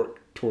can't work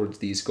towards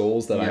these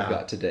goals that I've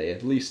got today,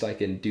 at least I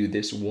can do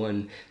this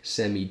one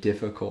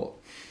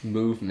semi-difficult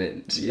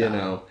movement,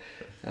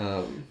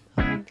 Um,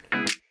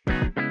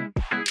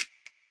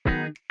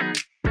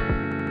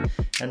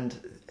 And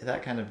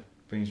that kind of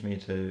brings me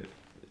to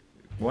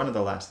one of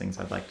the last things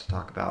I'd like to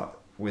talk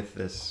about with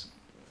this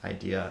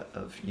idea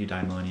of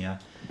eudaimonia,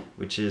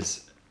 which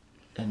is,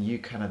 and you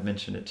kind of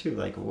mentioned it too,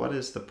 like what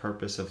is the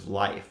purpose of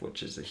life,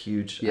 which is a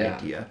huge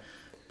idea,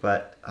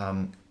 but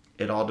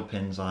it all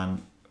depends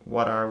on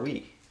what are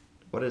we,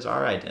 what is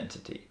our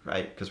identity,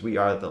 right? Because we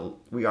are the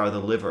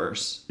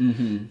livers,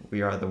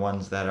 we are the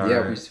ones that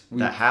are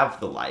that have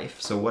the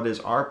life. So what is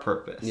our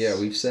purpose? Yeah,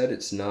 we've said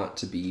it's not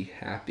to be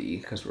happy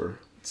because we're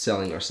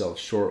selling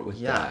ourselves short with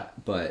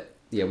that, but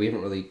yeah, we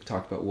haven't really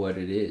talked about what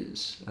it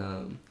is.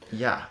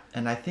 Yeah,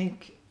 and I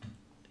think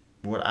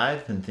what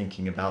I've been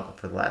thinking about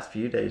for the last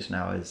few days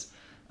now is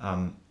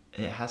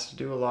it has to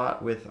do a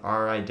lot with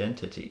our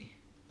identity.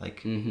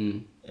 Like,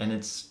 and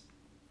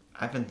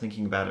I've been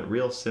thinking about it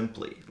real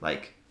simply.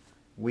 Like,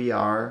 we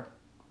are,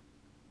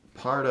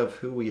 part of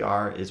who we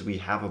are is we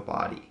have a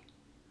body.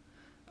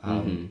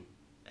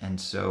 And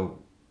so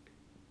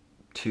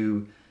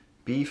to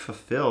be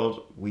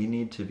fulfilled, we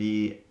need to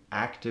be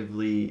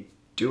actively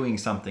doing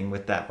something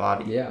with that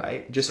body,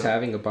 right? Just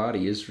having a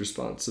body is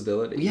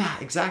responsibility. Yeah,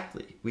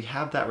 exactly. We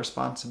have that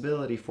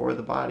responsibility for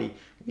the body.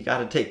 We got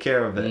to take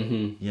care of it,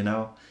 you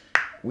know?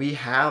 We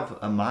have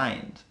a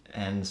mind,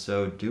 and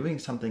so doing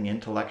something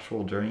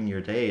intellectual during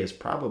your day is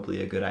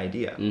probably a good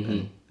idea.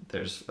 And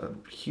there's a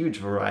huge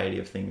variety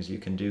of things you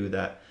can do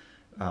that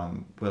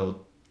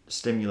will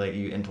stimulate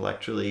you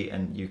intellectually,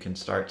 and you can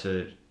start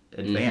to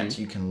advance.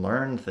 You can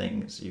learn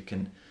things. You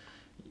can,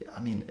 I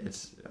mean,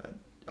 it's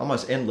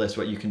almost endless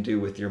what you can do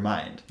with your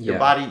mind. Your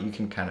body, you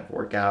can kind of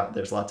work out.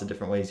 There's lots of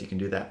different ways you can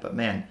do that. But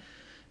man,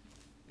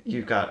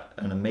 you've got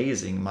an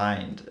amazing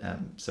mind.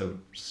 So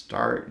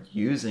start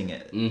using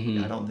it.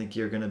 I don't think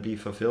you're going to be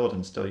fulfilled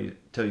until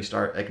you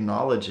start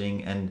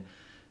acknowledging and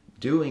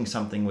doing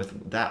something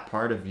with that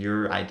part of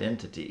your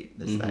identity.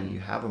 Is that you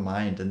have a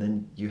mind, and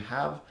then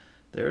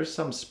there's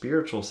some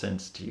spiritual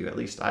sense to you. At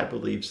least I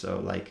believe so.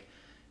 Like,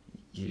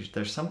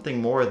 there's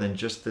something more than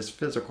just this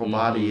physical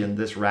body and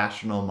this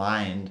rational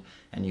mind,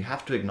 and you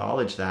have to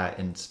acknowledge that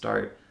and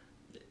start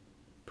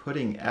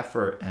putting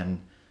effort and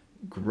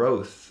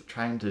growth,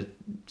 trying to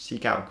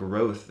seek out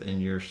growth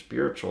in your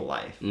spiritual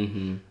life.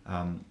 And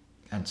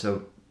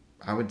so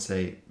I would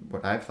say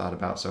what I've thought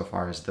about so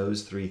far is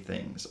those three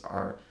things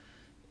are,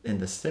 in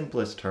the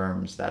simplest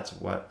terms, that's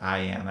what I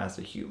am as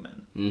a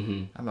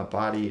human. I'm a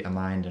body, a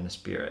mind, and a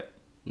spirit.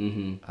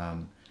 And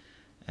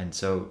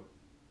so,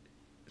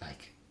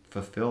 like,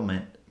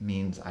 fulfillment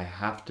means I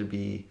have to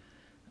be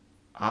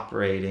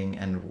operating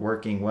and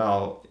working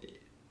well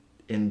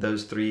in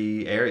those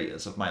three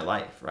areas of my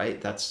life, right?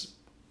 That's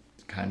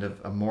kind of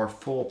a more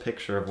full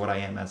picture of what I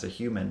am as a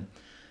human.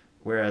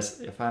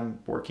 Whereas if I'm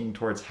working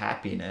towards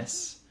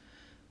happiness,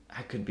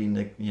 I could be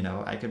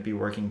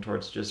working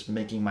towards just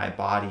making my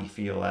body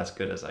feel as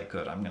good as I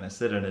could. I'm going to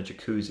sit in a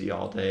jacuzzi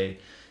all day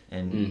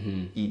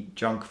and eat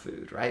junk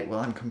food, right? Well,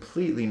 I'm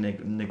completely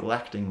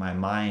neglecting my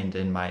mind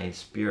and my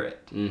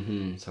spirit.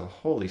 So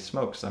holy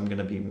smokes, I'm going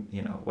to be,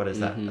 what is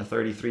that, a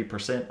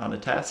 33% on a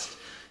test?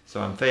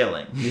 So I'm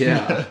failing.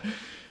 Yeah.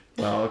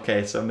 Well,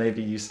 okay, so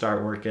maybe you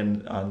start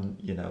working on,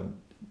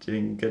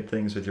 doing good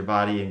things with your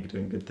body and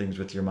doing good things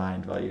with your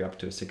mind while you're up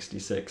to a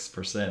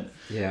 66%.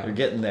 Yeah. You're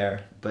getting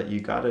there, but you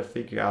got to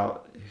figure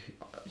out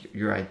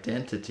your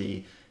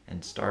identity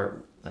and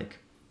start, like,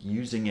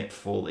 using it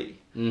fully.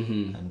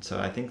 And so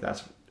I think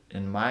that's,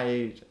 in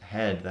my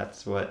head,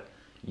 that's what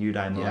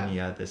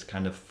eudaimonia, this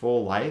kind of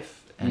full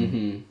life,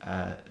 and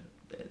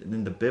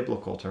in the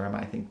biblical term,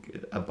 I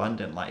think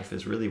abundant life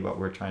is really what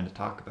we're trying to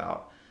talk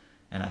about.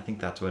 And I think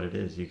that's what it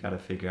is. You got to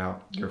figure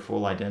out your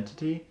full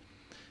identity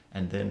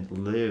and then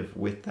live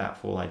with that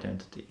full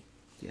identity.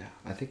 Yeah,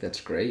 I think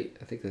that's great.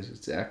 I think that's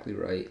exactly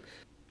right.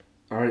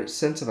 Our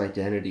sense of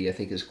identity, I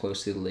think, is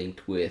closely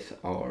linked with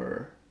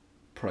our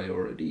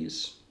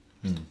priorities.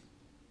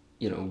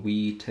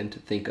 We tend to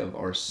think of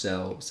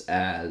ourselves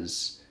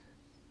as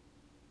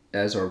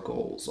our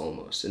goals,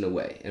 almost, in a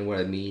way. And what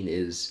I mean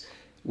is,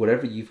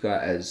 whatever you've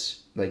got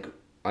as, like,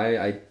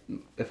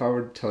 if I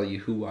were to tell you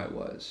who I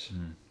was,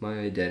 my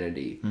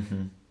identity,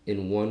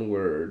 in one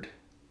word,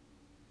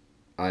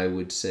 I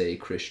would say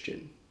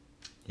Christian.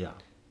 Yeah.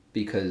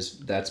 Because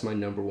that's my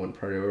number one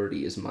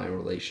priority, is my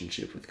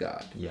relationship with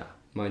God. Yeah.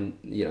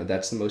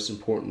 That's the most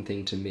important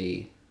thing to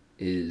me,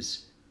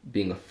 is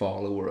being a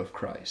follower of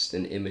Christ,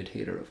 an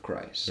imitator of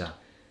Christ. Yeah.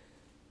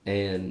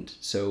 And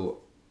so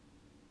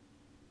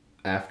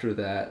after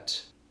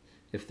that,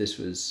 if this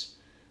was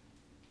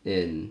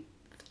in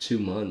 2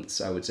 months,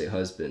 I would say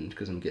husband,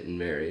 because I'm getting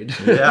married.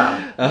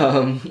 Yeah.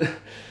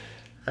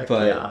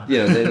 But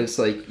then it's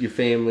like your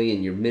family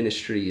and your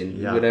ministry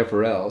and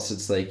whatever else.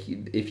 It's like,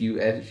 if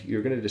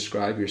you're going to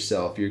describe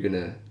yourself, you're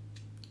going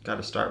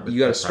to start with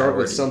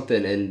with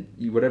something, and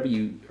whatever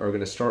you are going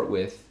to start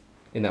with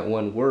in that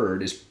one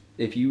word is,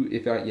 if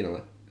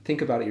I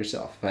think about it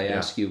yourself. If I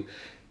ask you,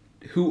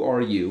 who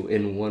are you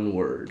in one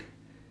word?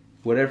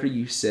 Whatever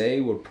you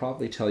say will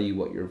probably tell you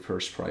what your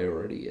first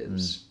priority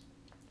is.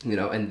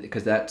 And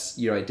because that's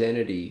your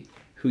identity,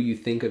 who you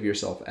think of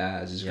yourself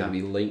as is going to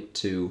be linked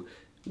to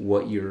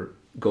what your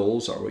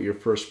goals are, what your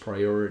first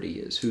priority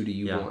is, who do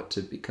you want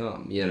to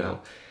become,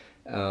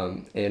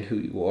 and who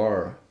you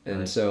are.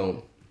 And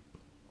so,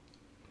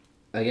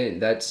 again,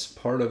 that's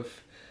part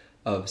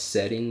of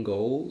setting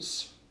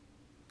goals,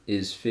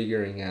 is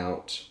figuring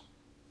out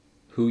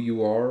who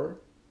you are.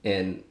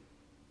 And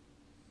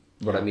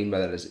what I mean by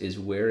that is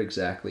where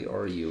exactly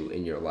are you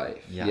in your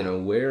life?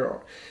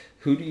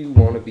 Who do you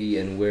want to be,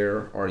 and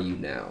where are you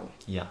now?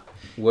 Yeah.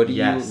 What do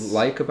you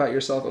like about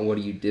yourself, and what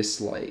do you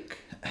dislike?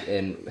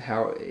 And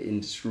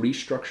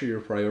restructure your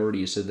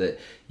priorities so that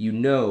you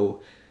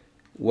know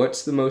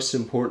what's the most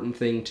important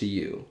thing to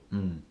you,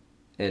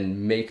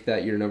 and make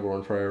that your number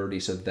one priority.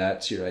 So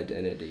that's your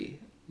identity.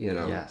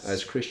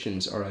 As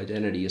Christians, our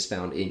identity is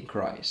found in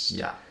Christ.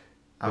 Yeah.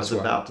 I was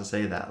about to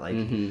say that. Like,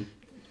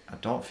 I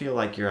don't feel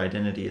like your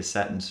identity is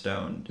set in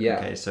stone. Yeah.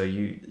 Okay, so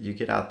you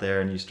get out there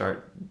and you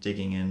start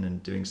digging in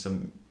and doing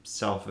some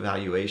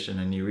self-evaluation,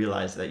 and you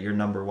realize that your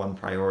number one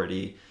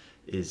priority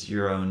is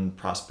your own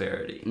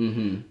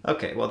prosperity.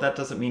 Okay, well, that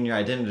doesn't mean your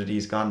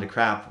identity's gone to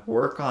crap.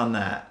 Work on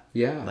that.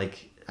 Yeah.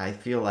 Like, I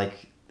feel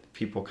like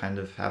people kind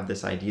of have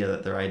this idea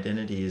that their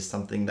identity is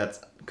something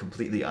that's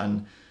completely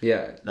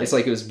it's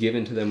like it was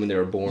given to them when they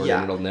were born,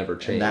 and it'll never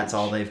change. And that's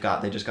all they've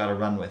got. They just got to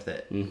run with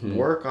it.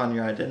 Work on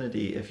your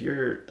identity. If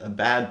you're a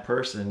bad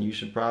person, you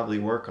should probably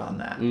work on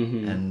that.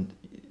 And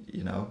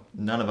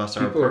none of us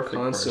are a perfect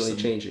People are constantly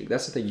person. changing.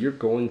 That's the thing. You're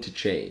going to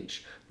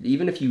change.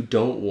 Even if you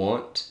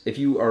if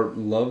you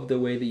love the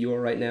way that you are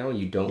right now and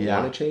you don't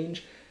want to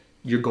change,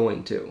 you're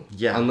going to.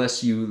 Yeah.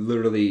 Unless you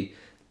literally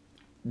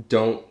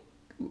don't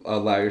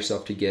allow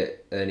yourself to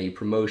get any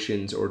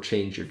promotions or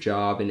change your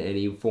job in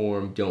any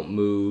form, don't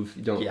move,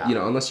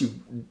 unless you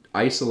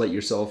isolate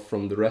yourself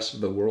from the rest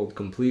of the world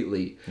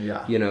completely.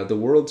 The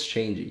world's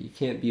changing. You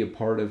can't be a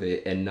part of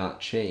it and not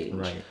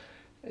change.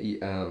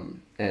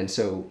 And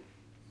so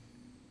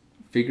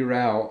figure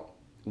out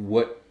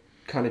what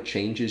kind of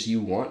changes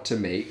you want to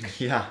make.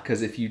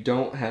 Because if you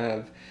don't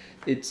have,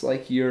 it's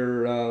like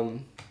your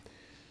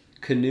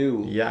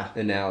canoe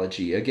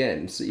analogy.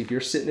 Again, so if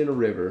you're sitting in a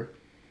river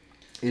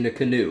in a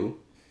canoe,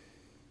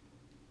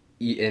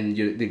 and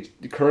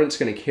the current's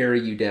going to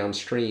carry you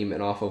downstream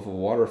and off of a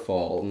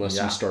waterfall unless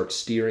you start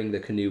steering the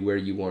canoe where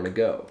you want to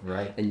go.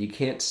 And you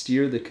can't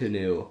steer the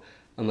canoe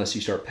unless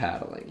you start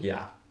paddling.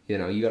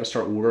 You got to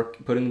start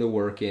putting the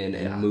work in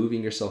and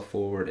moving yourself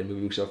forward and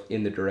moving yourself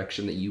in the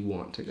direction that you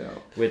want to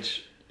go.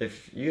 Which,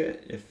 if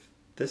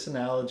this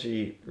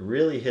analogy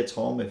really hits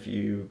home, if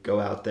you go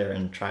out there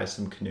and try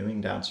some canoeing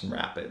down some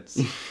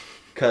rapids,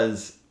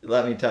 because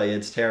let me tell you,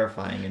 it's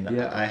terrifying. And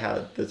I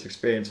had this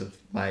experience with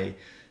my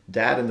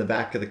dad in the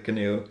back of the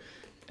canoe,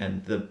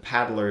 and the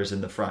paddler is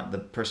in the front. The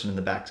person in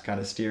the back is kind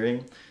of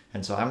steering.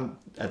 And so I'm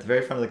at the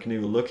very front of the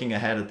canoe looking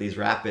ahead at these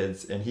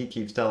rapids, and he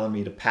keeps telling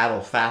me to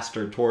paddle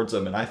faster towards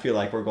them. And I feel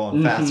like we're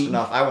going fast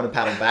enough. I want to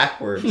paddle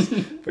backwards.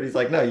 But he's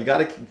like, no, you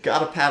gotta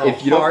paddle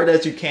hard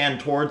as you can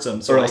towards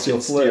them so I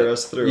can steer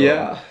us through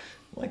them.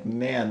 Like,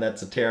 man,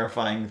 that's a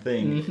terrifying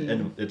thing.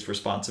 And it's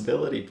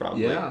responsibility,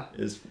 probably,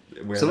 is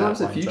where sometimes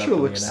that the future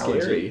looks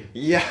scary.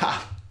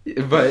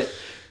 But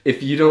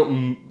if you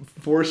don't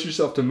force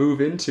yourself to move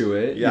into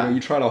it, you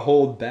try to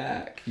hold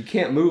back. You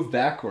can't move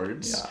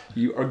backwards.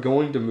 You are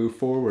going to move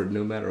forward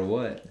no matter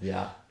what.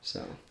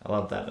 So I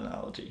love that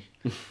analogy.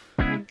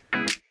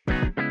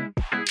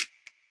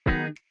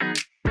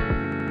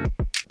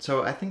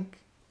 So I think,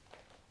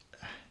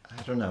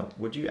 I don't know,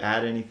 would you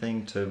add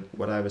anything to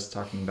what I was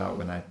talking about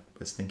when I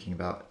was thinking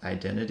about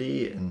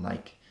identity? And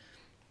like,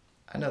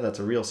 I know that's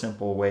a real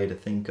simple way to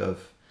think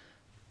of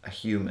a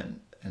human,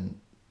 and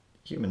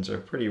humans are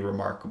pretty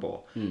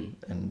remarkable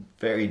and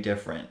very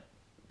different,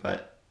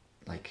 but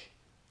like,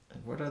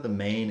 what are the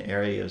main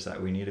areas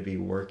that we need to be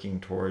working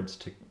towards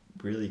to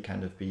really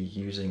kind of be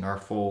using our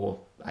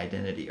full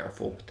identity, our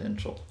full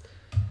potential?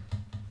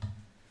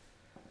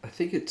 I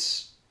think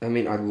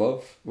I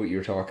love what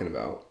you're talking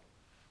about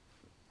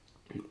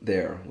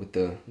there with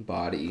the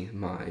body,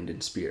 mind,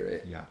 and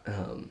spirit.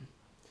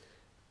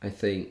 I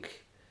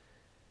think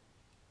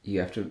you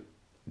have to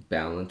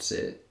balance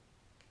it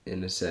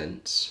in a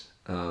sense.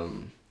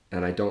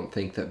 And I don't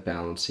think that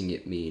balancing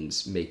it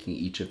means making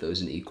each of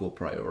those an equal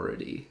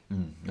priority.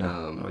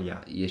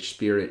 Your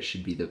spirit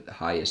should be the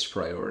highest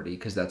priority,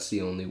 because that's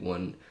the only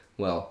one.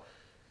 Well,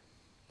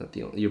 not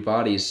the only. Your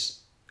body's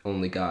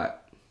only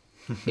got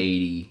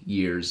 80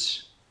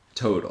 years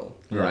total,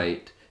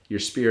 right? Your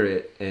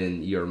spirit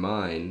and your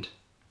mind,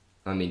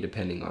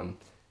 depending on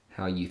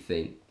how you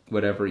think,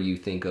 whatever you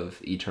think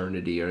of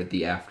eternity or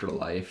the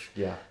afterlife,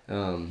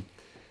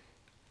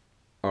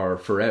 are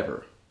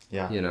forever.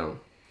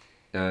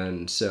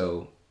 And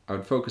so I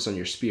would focus on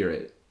your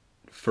spirit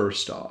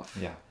first off,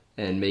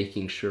 and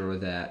making sure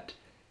that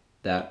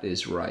that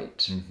is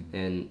right.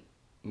 And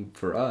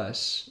for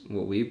us,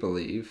 what we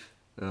believe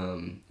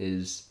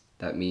is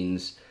that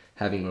means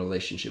having a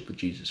relationship with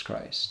Jesus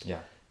Christ.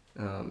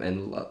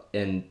 And let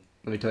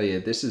me tell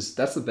you, that's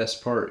the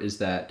best part, is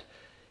that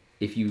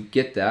if you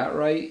get that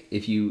right,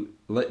 if you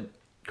let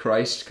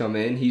Christ come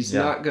in, he's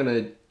not going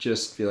to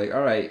just be like,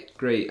 all right,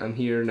 great, I'm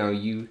here, now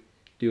you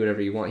do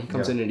whatever you want. He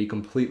comes in and he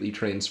completely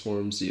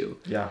transforms you.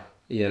 Yeah.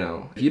 You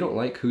know, if you don't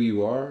like who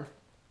you are,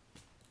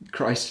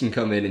 Christ can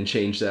come in and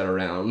change that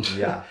around.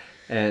 Yeah.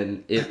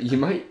 And it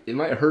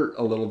might hurt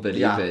a little bit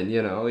even,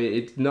 you know.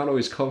 It's not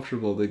always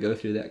comfortable to go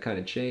through that kind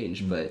of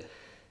change, but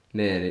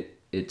man,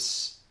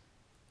 it's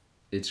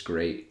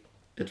great.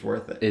 It's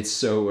worth it. It's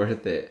so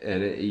worth it,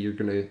 and you're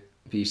going to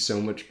be so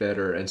much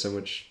better and so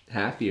much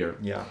happier.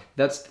 Yeah.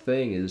 That's the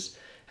thing, is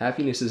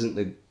happiness isn't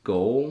the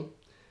goal,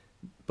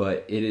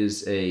 but it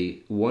is a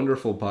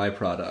wonderful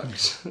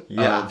byproduct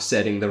of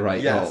setting the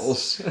right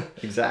goals.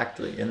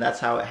 Exactly. And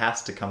that's how it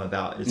has to come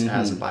about, is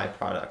as a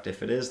byproduct.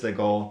 If it is the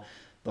goal,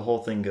 the whole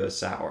thing goes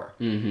sour.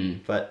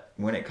 But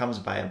when it comes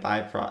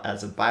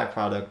as a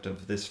byproduct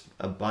of this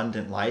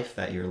abundant life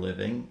that you're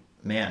living,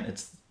 man,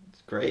 it's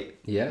great.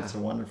 Yeah. It's a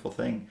wonderful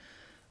thing.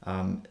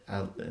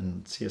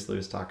 And C.S.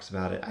 Lewis talks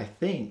about it. I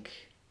think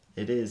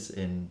it is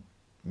in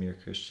Mere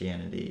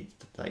Christianity,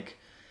 like,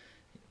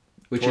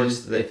 which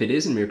is, if it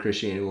is in Mere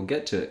Christianity, we'll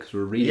get to it because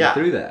we're reading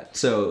through that.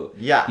 So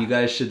you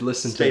guys should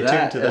listen to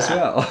that as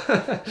well.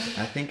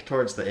 I think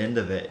towards the end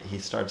of it, he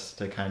starts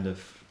to kind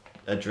of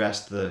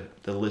address the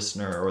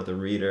listener or the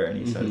reader, and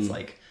he says,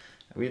 like,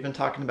 we've been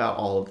talking about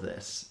all of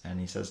this, and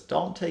he says,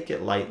 don't take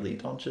it lightly.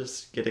 Don't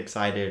just get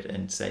excited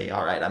and say,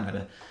 all right, I'm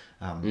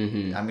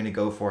gonna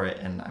go for it,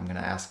 and I'm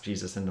gonna ask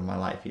Jesus into my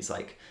life. He's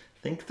like,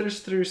 think this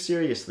through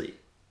seriously,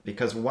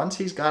 because once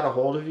he's got a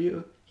hold of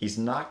you, he's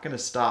not gonna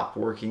stop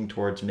working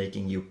towards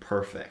making you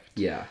perfect.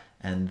 Yeah.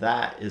 And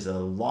that is a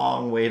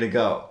long way to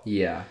go.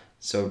 Yeah.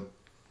 So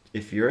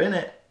if you're in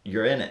it,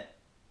 you're in it.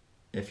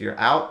 If you're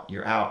out,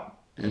 you're out.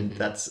 And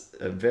that's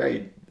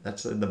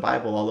in the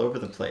Bible all over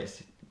the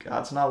place.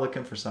 God's not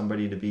looking for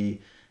somebody to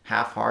be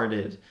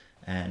half-hearted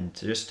and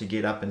just to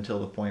get up until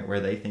the point where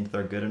they think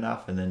they're good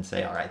enough and then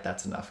say, all right,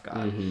 that's enough,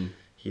 God.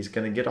 He's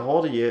going to get a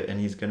hold of you, and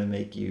he's going to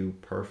make you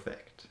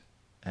perfect.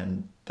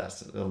 And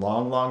that's a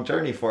long, long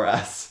journey for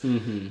us.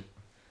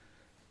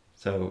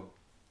 So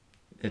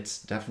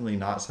it's definitely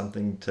not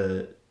something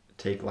to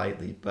take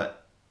lightly.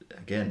 But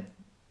again,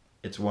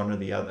 it's one or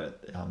the other.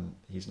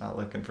 He's not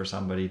looking for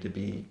somebody to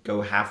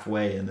go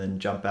halfway and then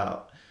jump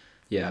out.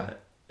 Yeah.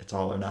 It's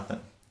all or nothing.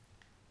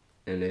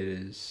 And it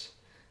is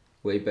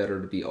way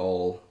better to be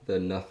all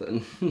than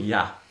nothing.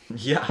 Yeah.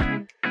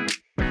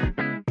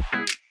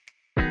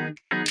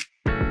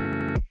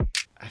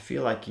 I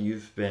feel like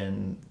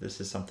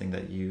this is something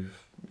that you've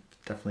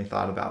definitely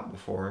thought about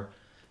before.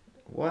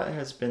 What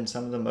has been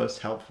some of the most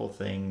helpful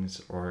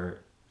things or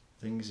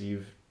things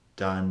you've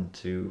done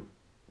to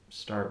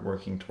start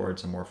working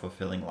towards a more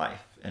fulfilling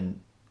life? And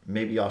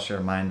maybe I'll share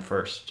mine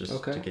first,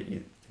 just to get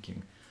you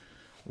thinking.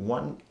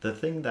 The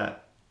thing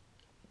that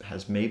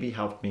has maybe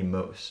helped me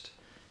most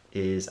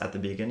is at the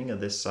beginning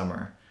of this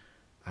summer,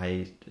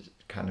 I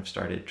kind of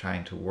started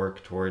trying to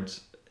work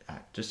towards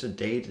just a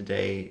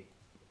day-to-day,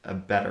 a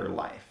better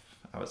life.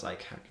 I was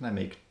like, how can I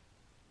make,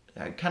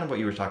 kind of what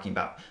you were talking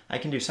about, I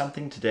can do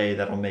something today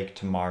that'll make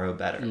tomorrow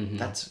better.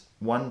 That's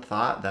one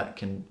thought that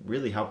can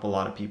really help a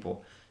lot of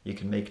people. You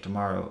can make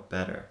tomorrow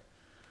better.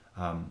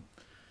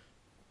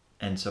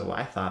 And so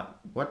I thought,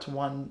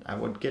 I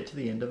would get to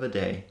the end of a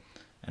day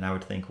and I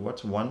would think,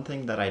 what's one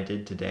thing that I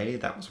did today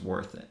that was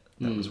worth it,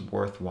 that was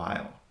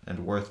worthwhile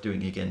and worth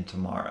doing again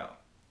tomorrow?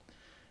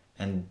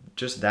 And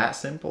just that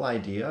simple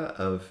idea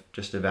of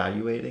just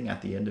evaluating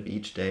at the end of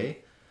each day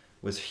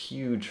was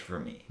huge for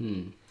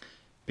me.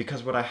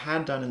 Because what I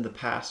had done in the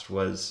past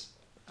was,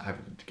 I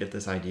would get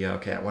this idea,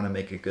 okay, I want to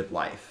make a good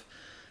life.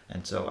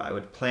 And so I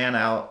would plan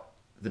out,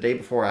 the day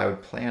before I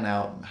would plan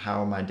out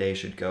how my day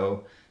should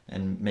go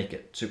and make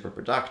it super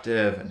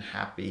productive and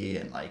happy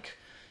and like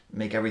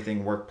make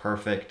everything work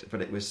perfect.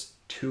 But it was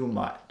too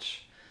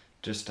much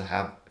just to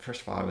have,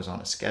 first of all, I was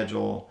on a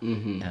schedule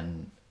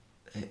and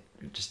it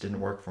just didn't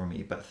work for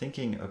me. But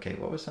thinking, okay,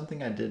 what was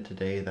something I did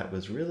today that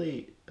was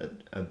really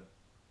a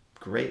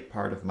great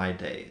part of my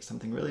day,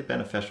 something really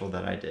beneficial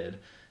that I did,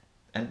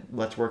 and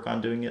let's work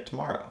on doing it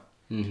tomorrow.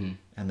 And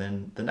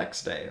then the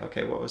next day,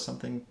 okay, what was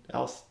something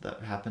else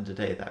that happened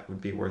today that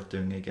would be worth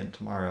doing again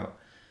tomorrow?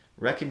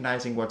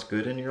 Recognizing what's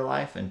good in your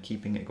life and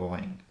keeping it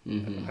going,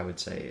 I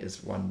would say,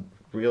 is one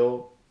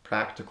real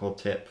practical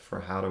tip for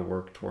how to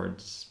work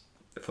towards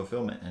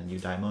fulfillment and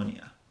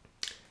eudaemonia.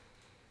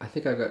 I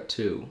think I've got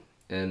two,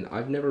 and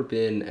I've never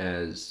been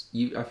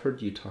I've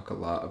heard you talk a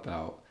lot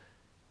about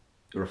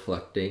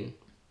reflecting.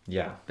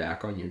 Yeah.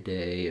 Back on your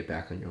day,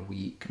 back on your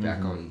week,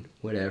 back on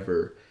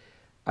whatever.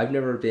 I've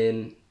never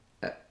been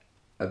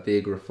a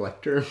big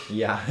reflector.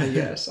 Yeah.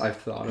 Yes, I've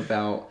thought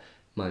about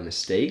my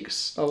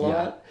mistakes a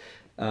lot,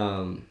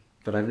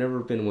 but I've never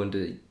been one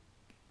to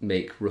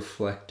make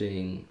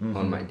reflecting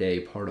on my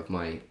day part of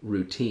my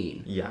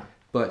routine. Yeah.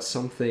 But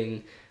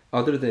something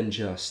other than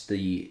just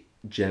the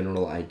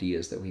general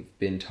ideas that we've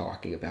been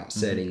talking about,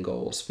 setting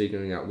goals,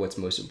 figuring out what's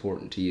most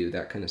important to you,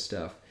 that kind of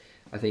stuff.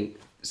 I think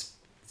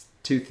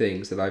two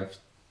things that I've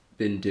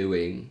been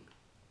doing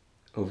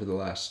over the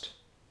last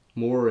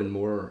more and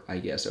more, I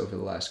guess, over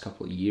the last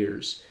couple of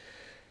years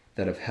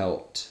that have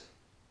helped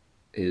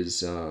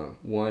is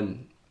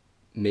one,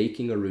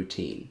 making a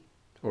routine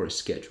or a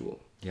schedule.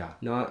 Yeah.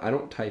 I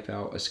don't type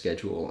out a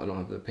schedule. I don't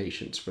have the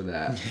patience for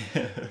that.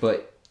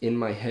 But in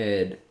my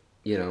head,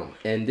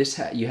 and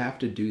you have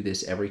to do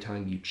this every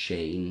time you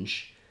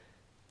change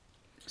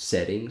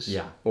settings.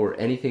 Yeah. Or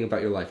anything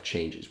about your life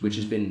changes, which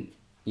has been,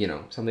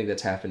 something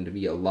that's happened to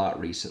me a lot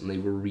recently.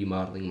 We're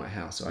remodeling my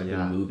house, so I've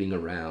been moving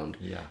around.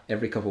 Yeah.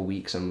 Every couple of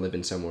weeks, I'm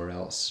living somewhere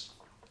else.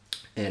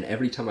 And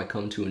every time I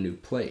come to a new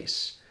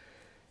place,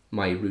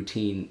 my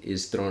routine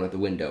is thrown out the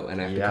window, and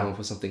I have to come up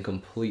with something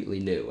completely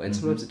new. And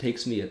sometimes it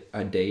takes me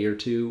a day or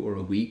two or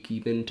a week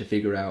even to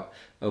figure out,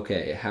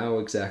 okay, how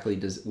exactly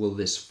will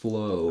this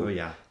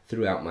flow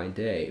throughout my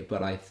day?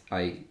 But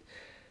I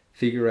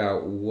figure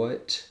out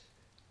what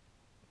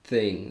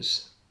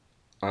things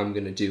I'm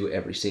going to do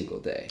every single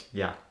day.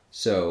 Yeah.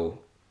 So,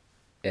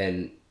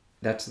 and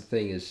that's the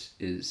thing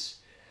is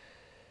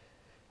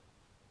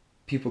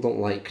people don't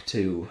like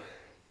to...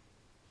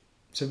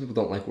 Some people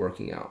don't like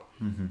working out.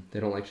 Mm-hmm.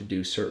 They don't like to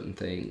do certain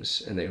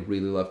things, and they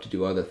really love to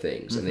do other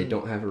things, and they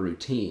don't have a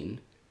routine.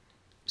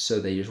 So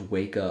they just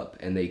wake up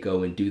and they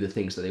go and do the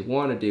things that they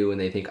want to do,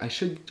 and they think, I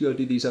should go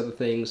do these other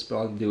things, but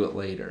I'll do it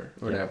later,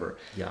 or whatever.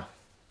 Yeah.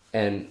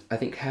 And I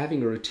think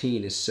having a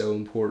routine is so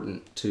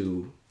important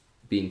to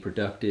being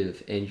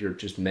productive and your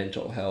just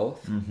mental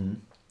health.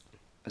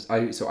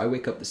 Mm-hmm. So I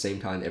wake up the same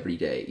time every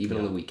day, even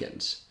on the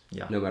weekends.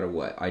 Yeah. No matter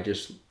what. I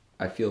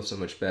feel so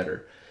much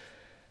better.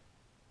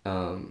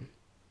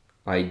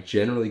 I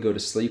generally go to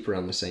sleep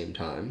around the same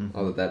time,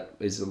 although that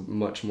is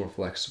much more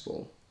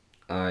flexible.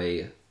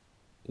 I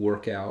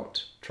work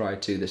out, try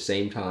to the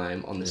same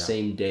time on the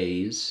same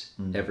days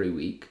every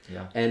week.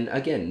 Yeah. And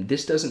again,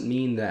 this doesn't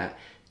mean that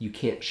you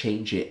can't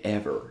change it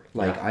ever.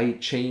 Like I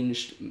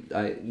changed,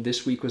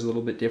 this week was a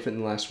little bit different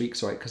than last week,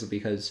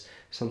 because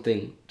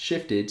something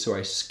shifted, so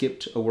I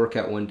skipped a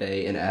workout one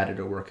day and added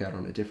a workout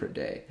on a different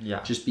day.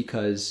 Yeah. Just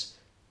because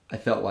I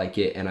felt like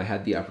it, and I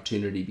had the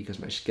opportunity because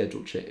my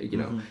schedule changed.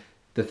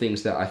 The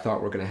things that I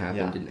thought were going to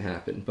happen didn't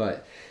happen,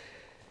 but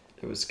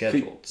it was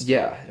scheduled.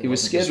 It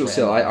was scheduled.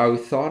 So I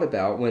thought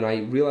about, when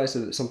I realized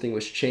that something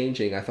was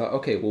changing, I thought,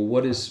 okay, well,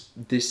 what is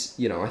this?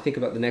 I think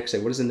about the next day.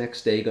 What is the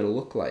next day going to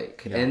look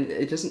like? Yeah. And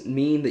it doesn't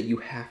mean that you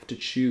have to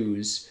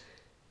choose,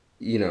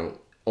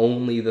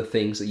 only the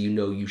things that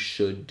you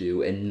should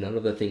do and none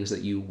of the things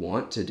that you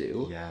want to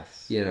do.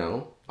 Yes.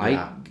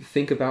 I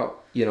think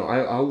about,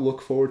 I'll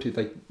look forward to,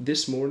 like,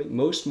 this morning,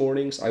 most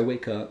mornings I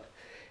wake up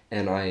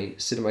and I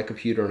sit at my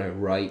computer and I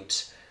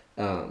write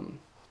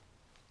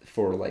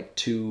for like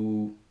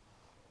 2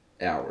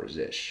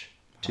 hours-ish,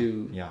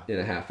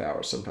 2.5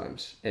 hours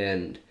sometimes.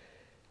 And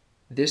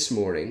this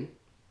morning,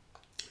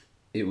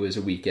 it was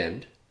a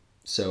weekend,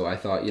 so I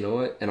thought, you know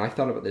what? And I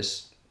thought about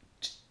this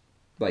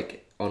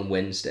like on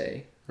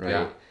Wednesday, right?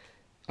 Yeah.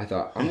 I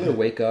thought, I'm going to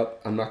wake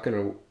up, I'm not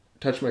going to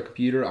touch my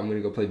computer, I'm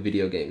going to go play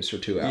video games for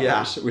 2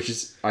 hours, which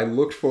is, I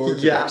looked forward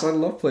to that because I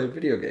love playing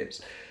video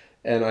games.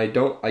 And I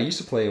used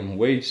to play them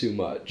way too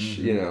much,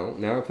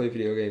 Now I play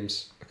video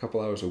games a couple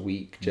hours a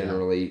week,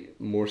 generally,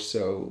 more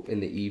so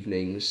in the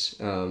evenings.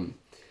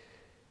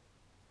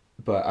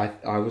 But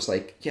I was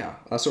like, yeah,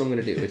 that's what I'm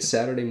going to do. It's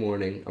Saturday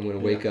morning, I'm going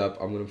to wake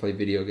up, I'm going to play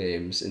video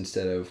games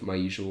instead of my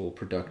usual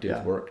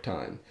productive work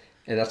time.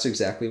 And that's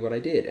exactly what I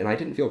did. And I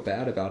didn't feel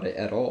bad about it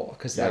at all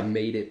because I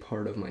made it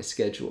part of my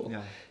schedule.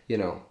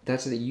 Yeah.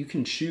 That's that you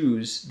can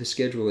choose the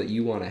schedule that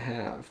you want to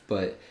have,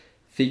 but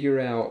figure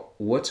out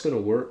what's going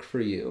to work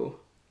for you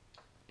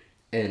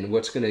and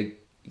what's going to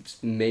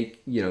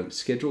make,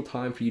 schedule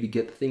time for you to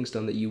get the things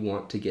done that you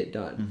want to get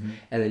done.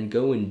 And then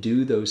go and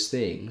do those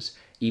things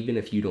even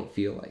if you don't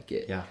feel like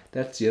it. Yeah.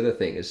 That's the other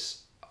thing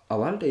is a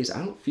lot of days I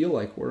don't feel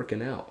like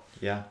working out.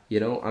 Yeah.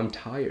 I'm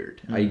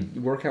tired. I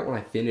work out when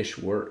I finish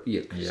work.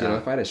 If I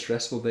had a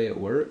stressful day at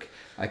work,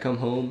 I come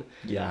home.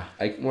 Yeah.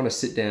 I want to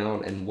sit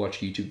down and watch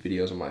YouTube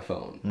videos on my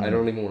phone. I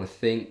don't even want to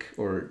think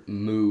or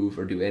move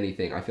or do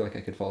anything. I feel like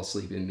I could fall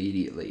asleep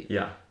immediately.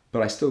 Yeah.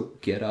 But I still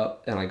get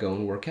up and I go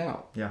and work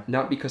out. Yeah.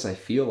 Not because I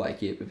feel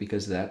like it, but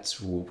because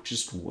that's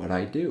just what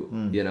I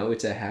do.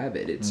 It's a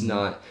habit. It's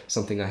not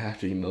something I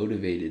have to be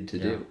motivated to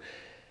do.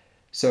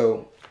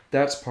 So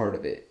that's part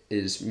of it,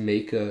 is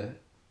make a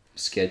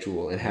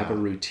schedule and have a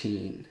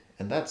routine.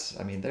 And that's,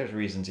 there's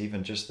reasons,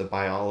 even just the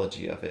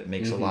biology of it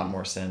makes a lot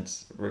more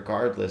sense,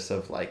 regardless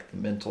of like the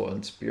mental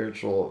and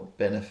spiritual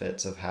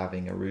benefits of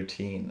having a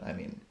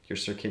routine. Your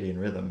circadian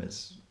rhythm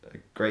is a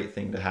great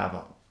thing to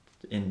have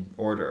in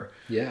order.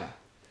 Yeah.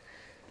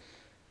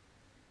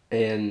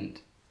 And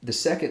the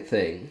second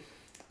thing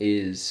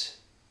is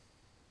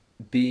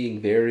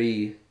being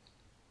very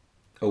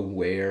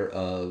aware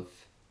of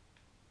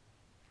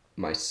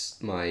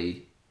my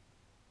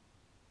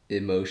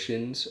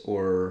emotions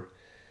or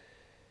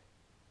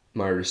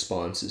my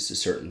responses to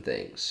certain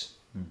things,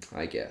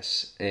 I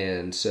guess.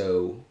 And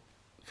so,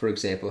 for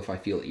example, if I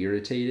feel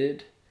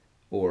irritated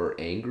or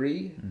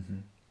angry,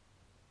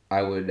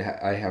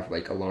 I have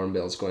like alarm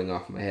bells going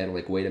off in my head. I'm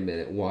like, wait a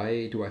minute,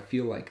 why do I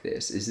feel like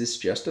this? Is this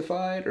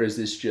justified, or is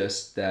this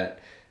just that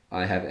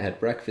I haven't had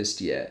breakfast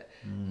yet?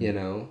 You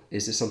know,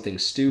 is this something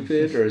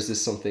stupid or is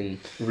this something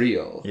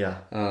real? Yeah.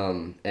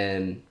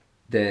 And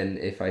then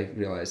if I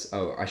realize,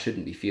 oh, I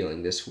shouldn't be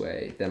feeling this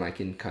way, then I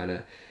can kind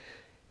of,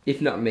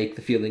 if not make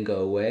the feeling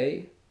go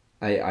away,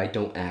 I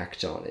don't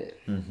act on it,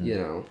 you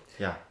know?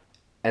 Yeah.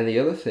 And the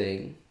other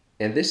thing,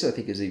 and this I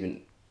think is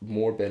even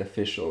more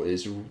beneficial,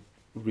 is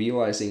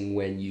realizing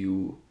when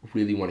you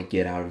really want to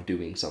get out of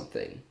doing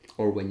something,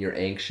 or when you're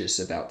anxious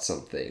about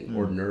something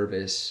or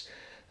nervous,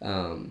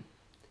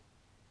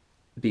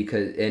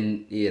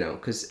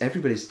 because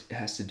everybody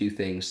has to do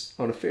things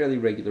on a fairly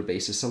regular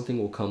basis. Something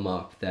will come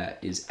up that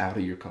is out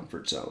of your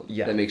comfort zone.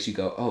 Yeah. That makes you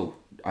go, oh,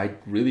 I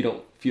really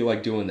don't feel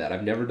like doing that.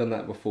 I've never done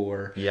that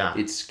before. Yeah.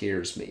 It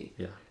scares me.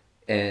 Yeah.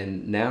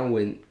 And now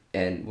when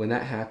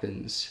that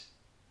happens,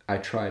 I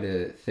try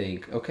to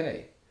think,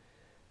 okay,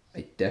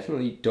 I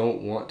definitely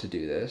don't want to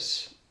do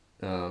this,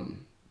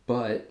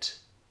 but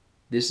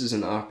this is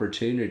an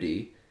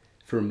opportunity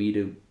for me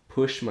to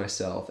push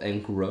myself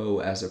and grow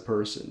as a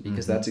person,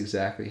 because that's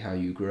exactly how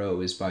you grow,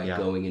 is by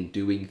going and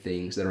doing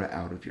things that are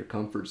out of your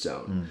comfort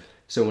zone.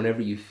 So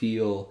whenever you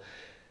feel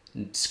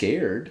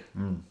scared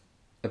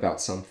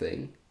about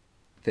something,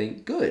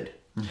 think, good.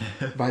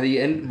 By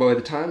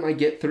the time I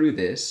get through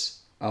this,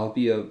 I'll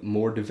be a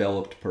more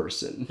developed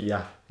person.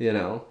 Yeah. You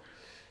know?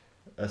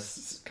 A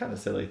kind of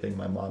silly thing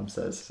my mom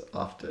says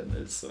often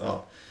is,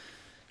 well,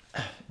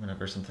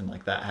 whenever something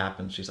like that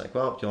happens, she's like,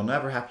 well, you'll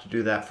never have to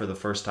do that for the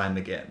first time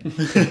again.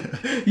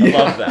 I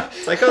love that.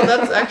 It's like, oh,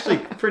 that's actually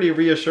pretty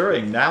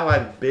reassuring. Now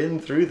I've been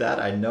through that.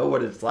 I know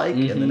what it's like.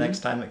 And the next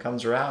time it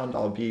comes around,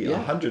 I'll be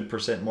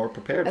 100% more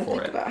prepared for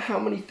think it. About how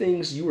many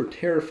things you were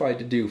terrified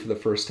to do for the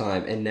first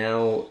time, and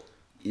now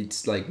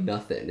it's like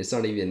nothing. It's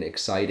not even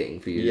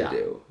exciting for you to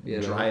do. You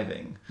know?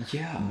 Driving.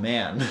 Yeah.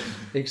 Man.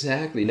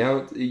 Exactly.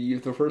 Now, the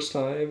first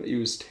time, it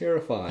was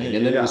terrifying.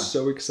 And then it was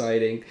so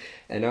exciting.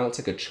 And now it's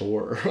like a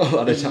chore a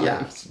lot of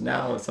times. Yeah.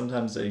 Now,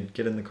 sometimes I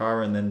get in the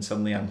car and then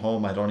suddenly I'm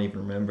home. I don't even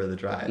remember the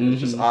drive.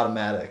 It's just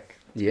automatic.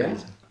 It's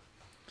crazy.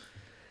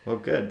 Well,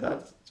 good.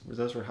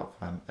 Those were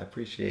helpful. I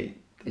appreciate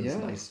those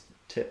nice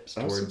tips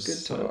towards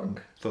good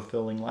talk.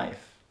 Fulfilling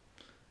life.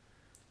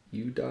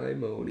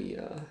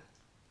 Eudaemonia.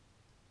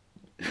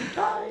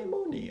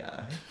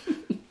 Eudaemonia.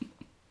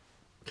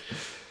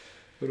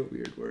 What a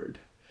weird word.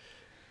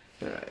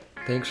 Alright.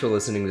 Thanks for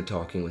listening to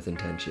Talking with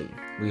Intention.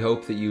 We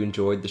hope that you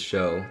enjoyed the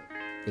show.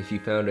 If you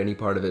found any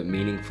part of it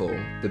meaningful,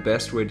 the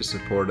best way to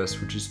support us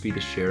would just be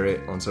to share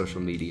it on social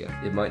media.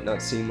 It might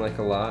not seem like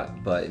a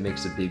lot, but it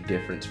makes a big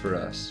difference for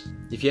us.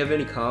 If you have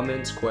any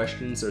comments,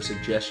 questions, or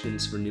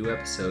suggestions for new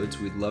episodes,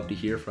 we'd love to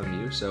hear from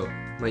you, so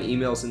my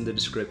email's in the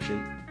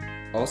description.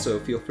 Also,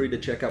 feel free to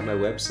check out my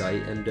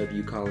website,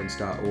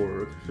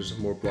 nwcollins.org, for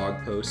some more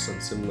blog posts on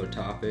similar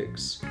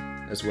topics,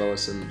 as well as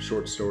some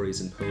short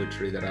stories and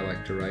poetry that I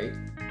like to write.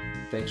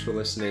 Thanks for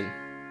listening,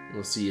 and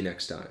we'll see you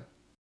next time.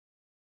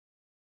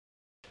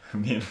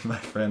 Me and my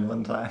friend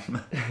one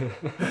time,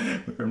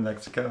 we were in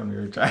Mexico and we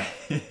were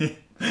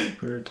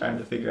trying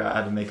to figure out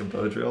how to make a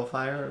bow drill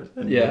fire.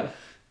 And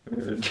we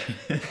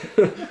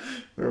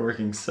were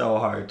working so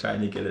hard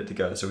trying to get it to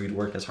go. So we'd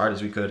work as hard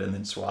as we could and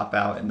then swap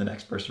out, and the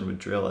next person would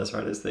drill as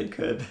hard as they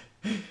could.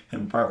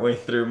 And partway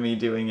through me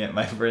doing it,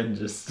 my friend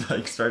just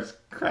like starts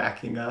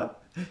cracking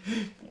up.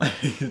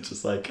 He's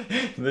just like,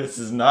 this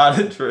is not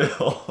a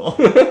drill.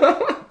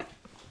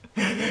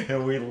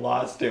 And we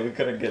lost it. We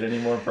couldn't get any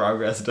more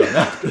progress done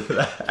after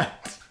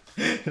that.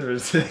 We were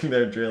sitting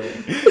there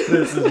drilling.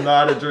 This is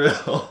not a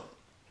drill.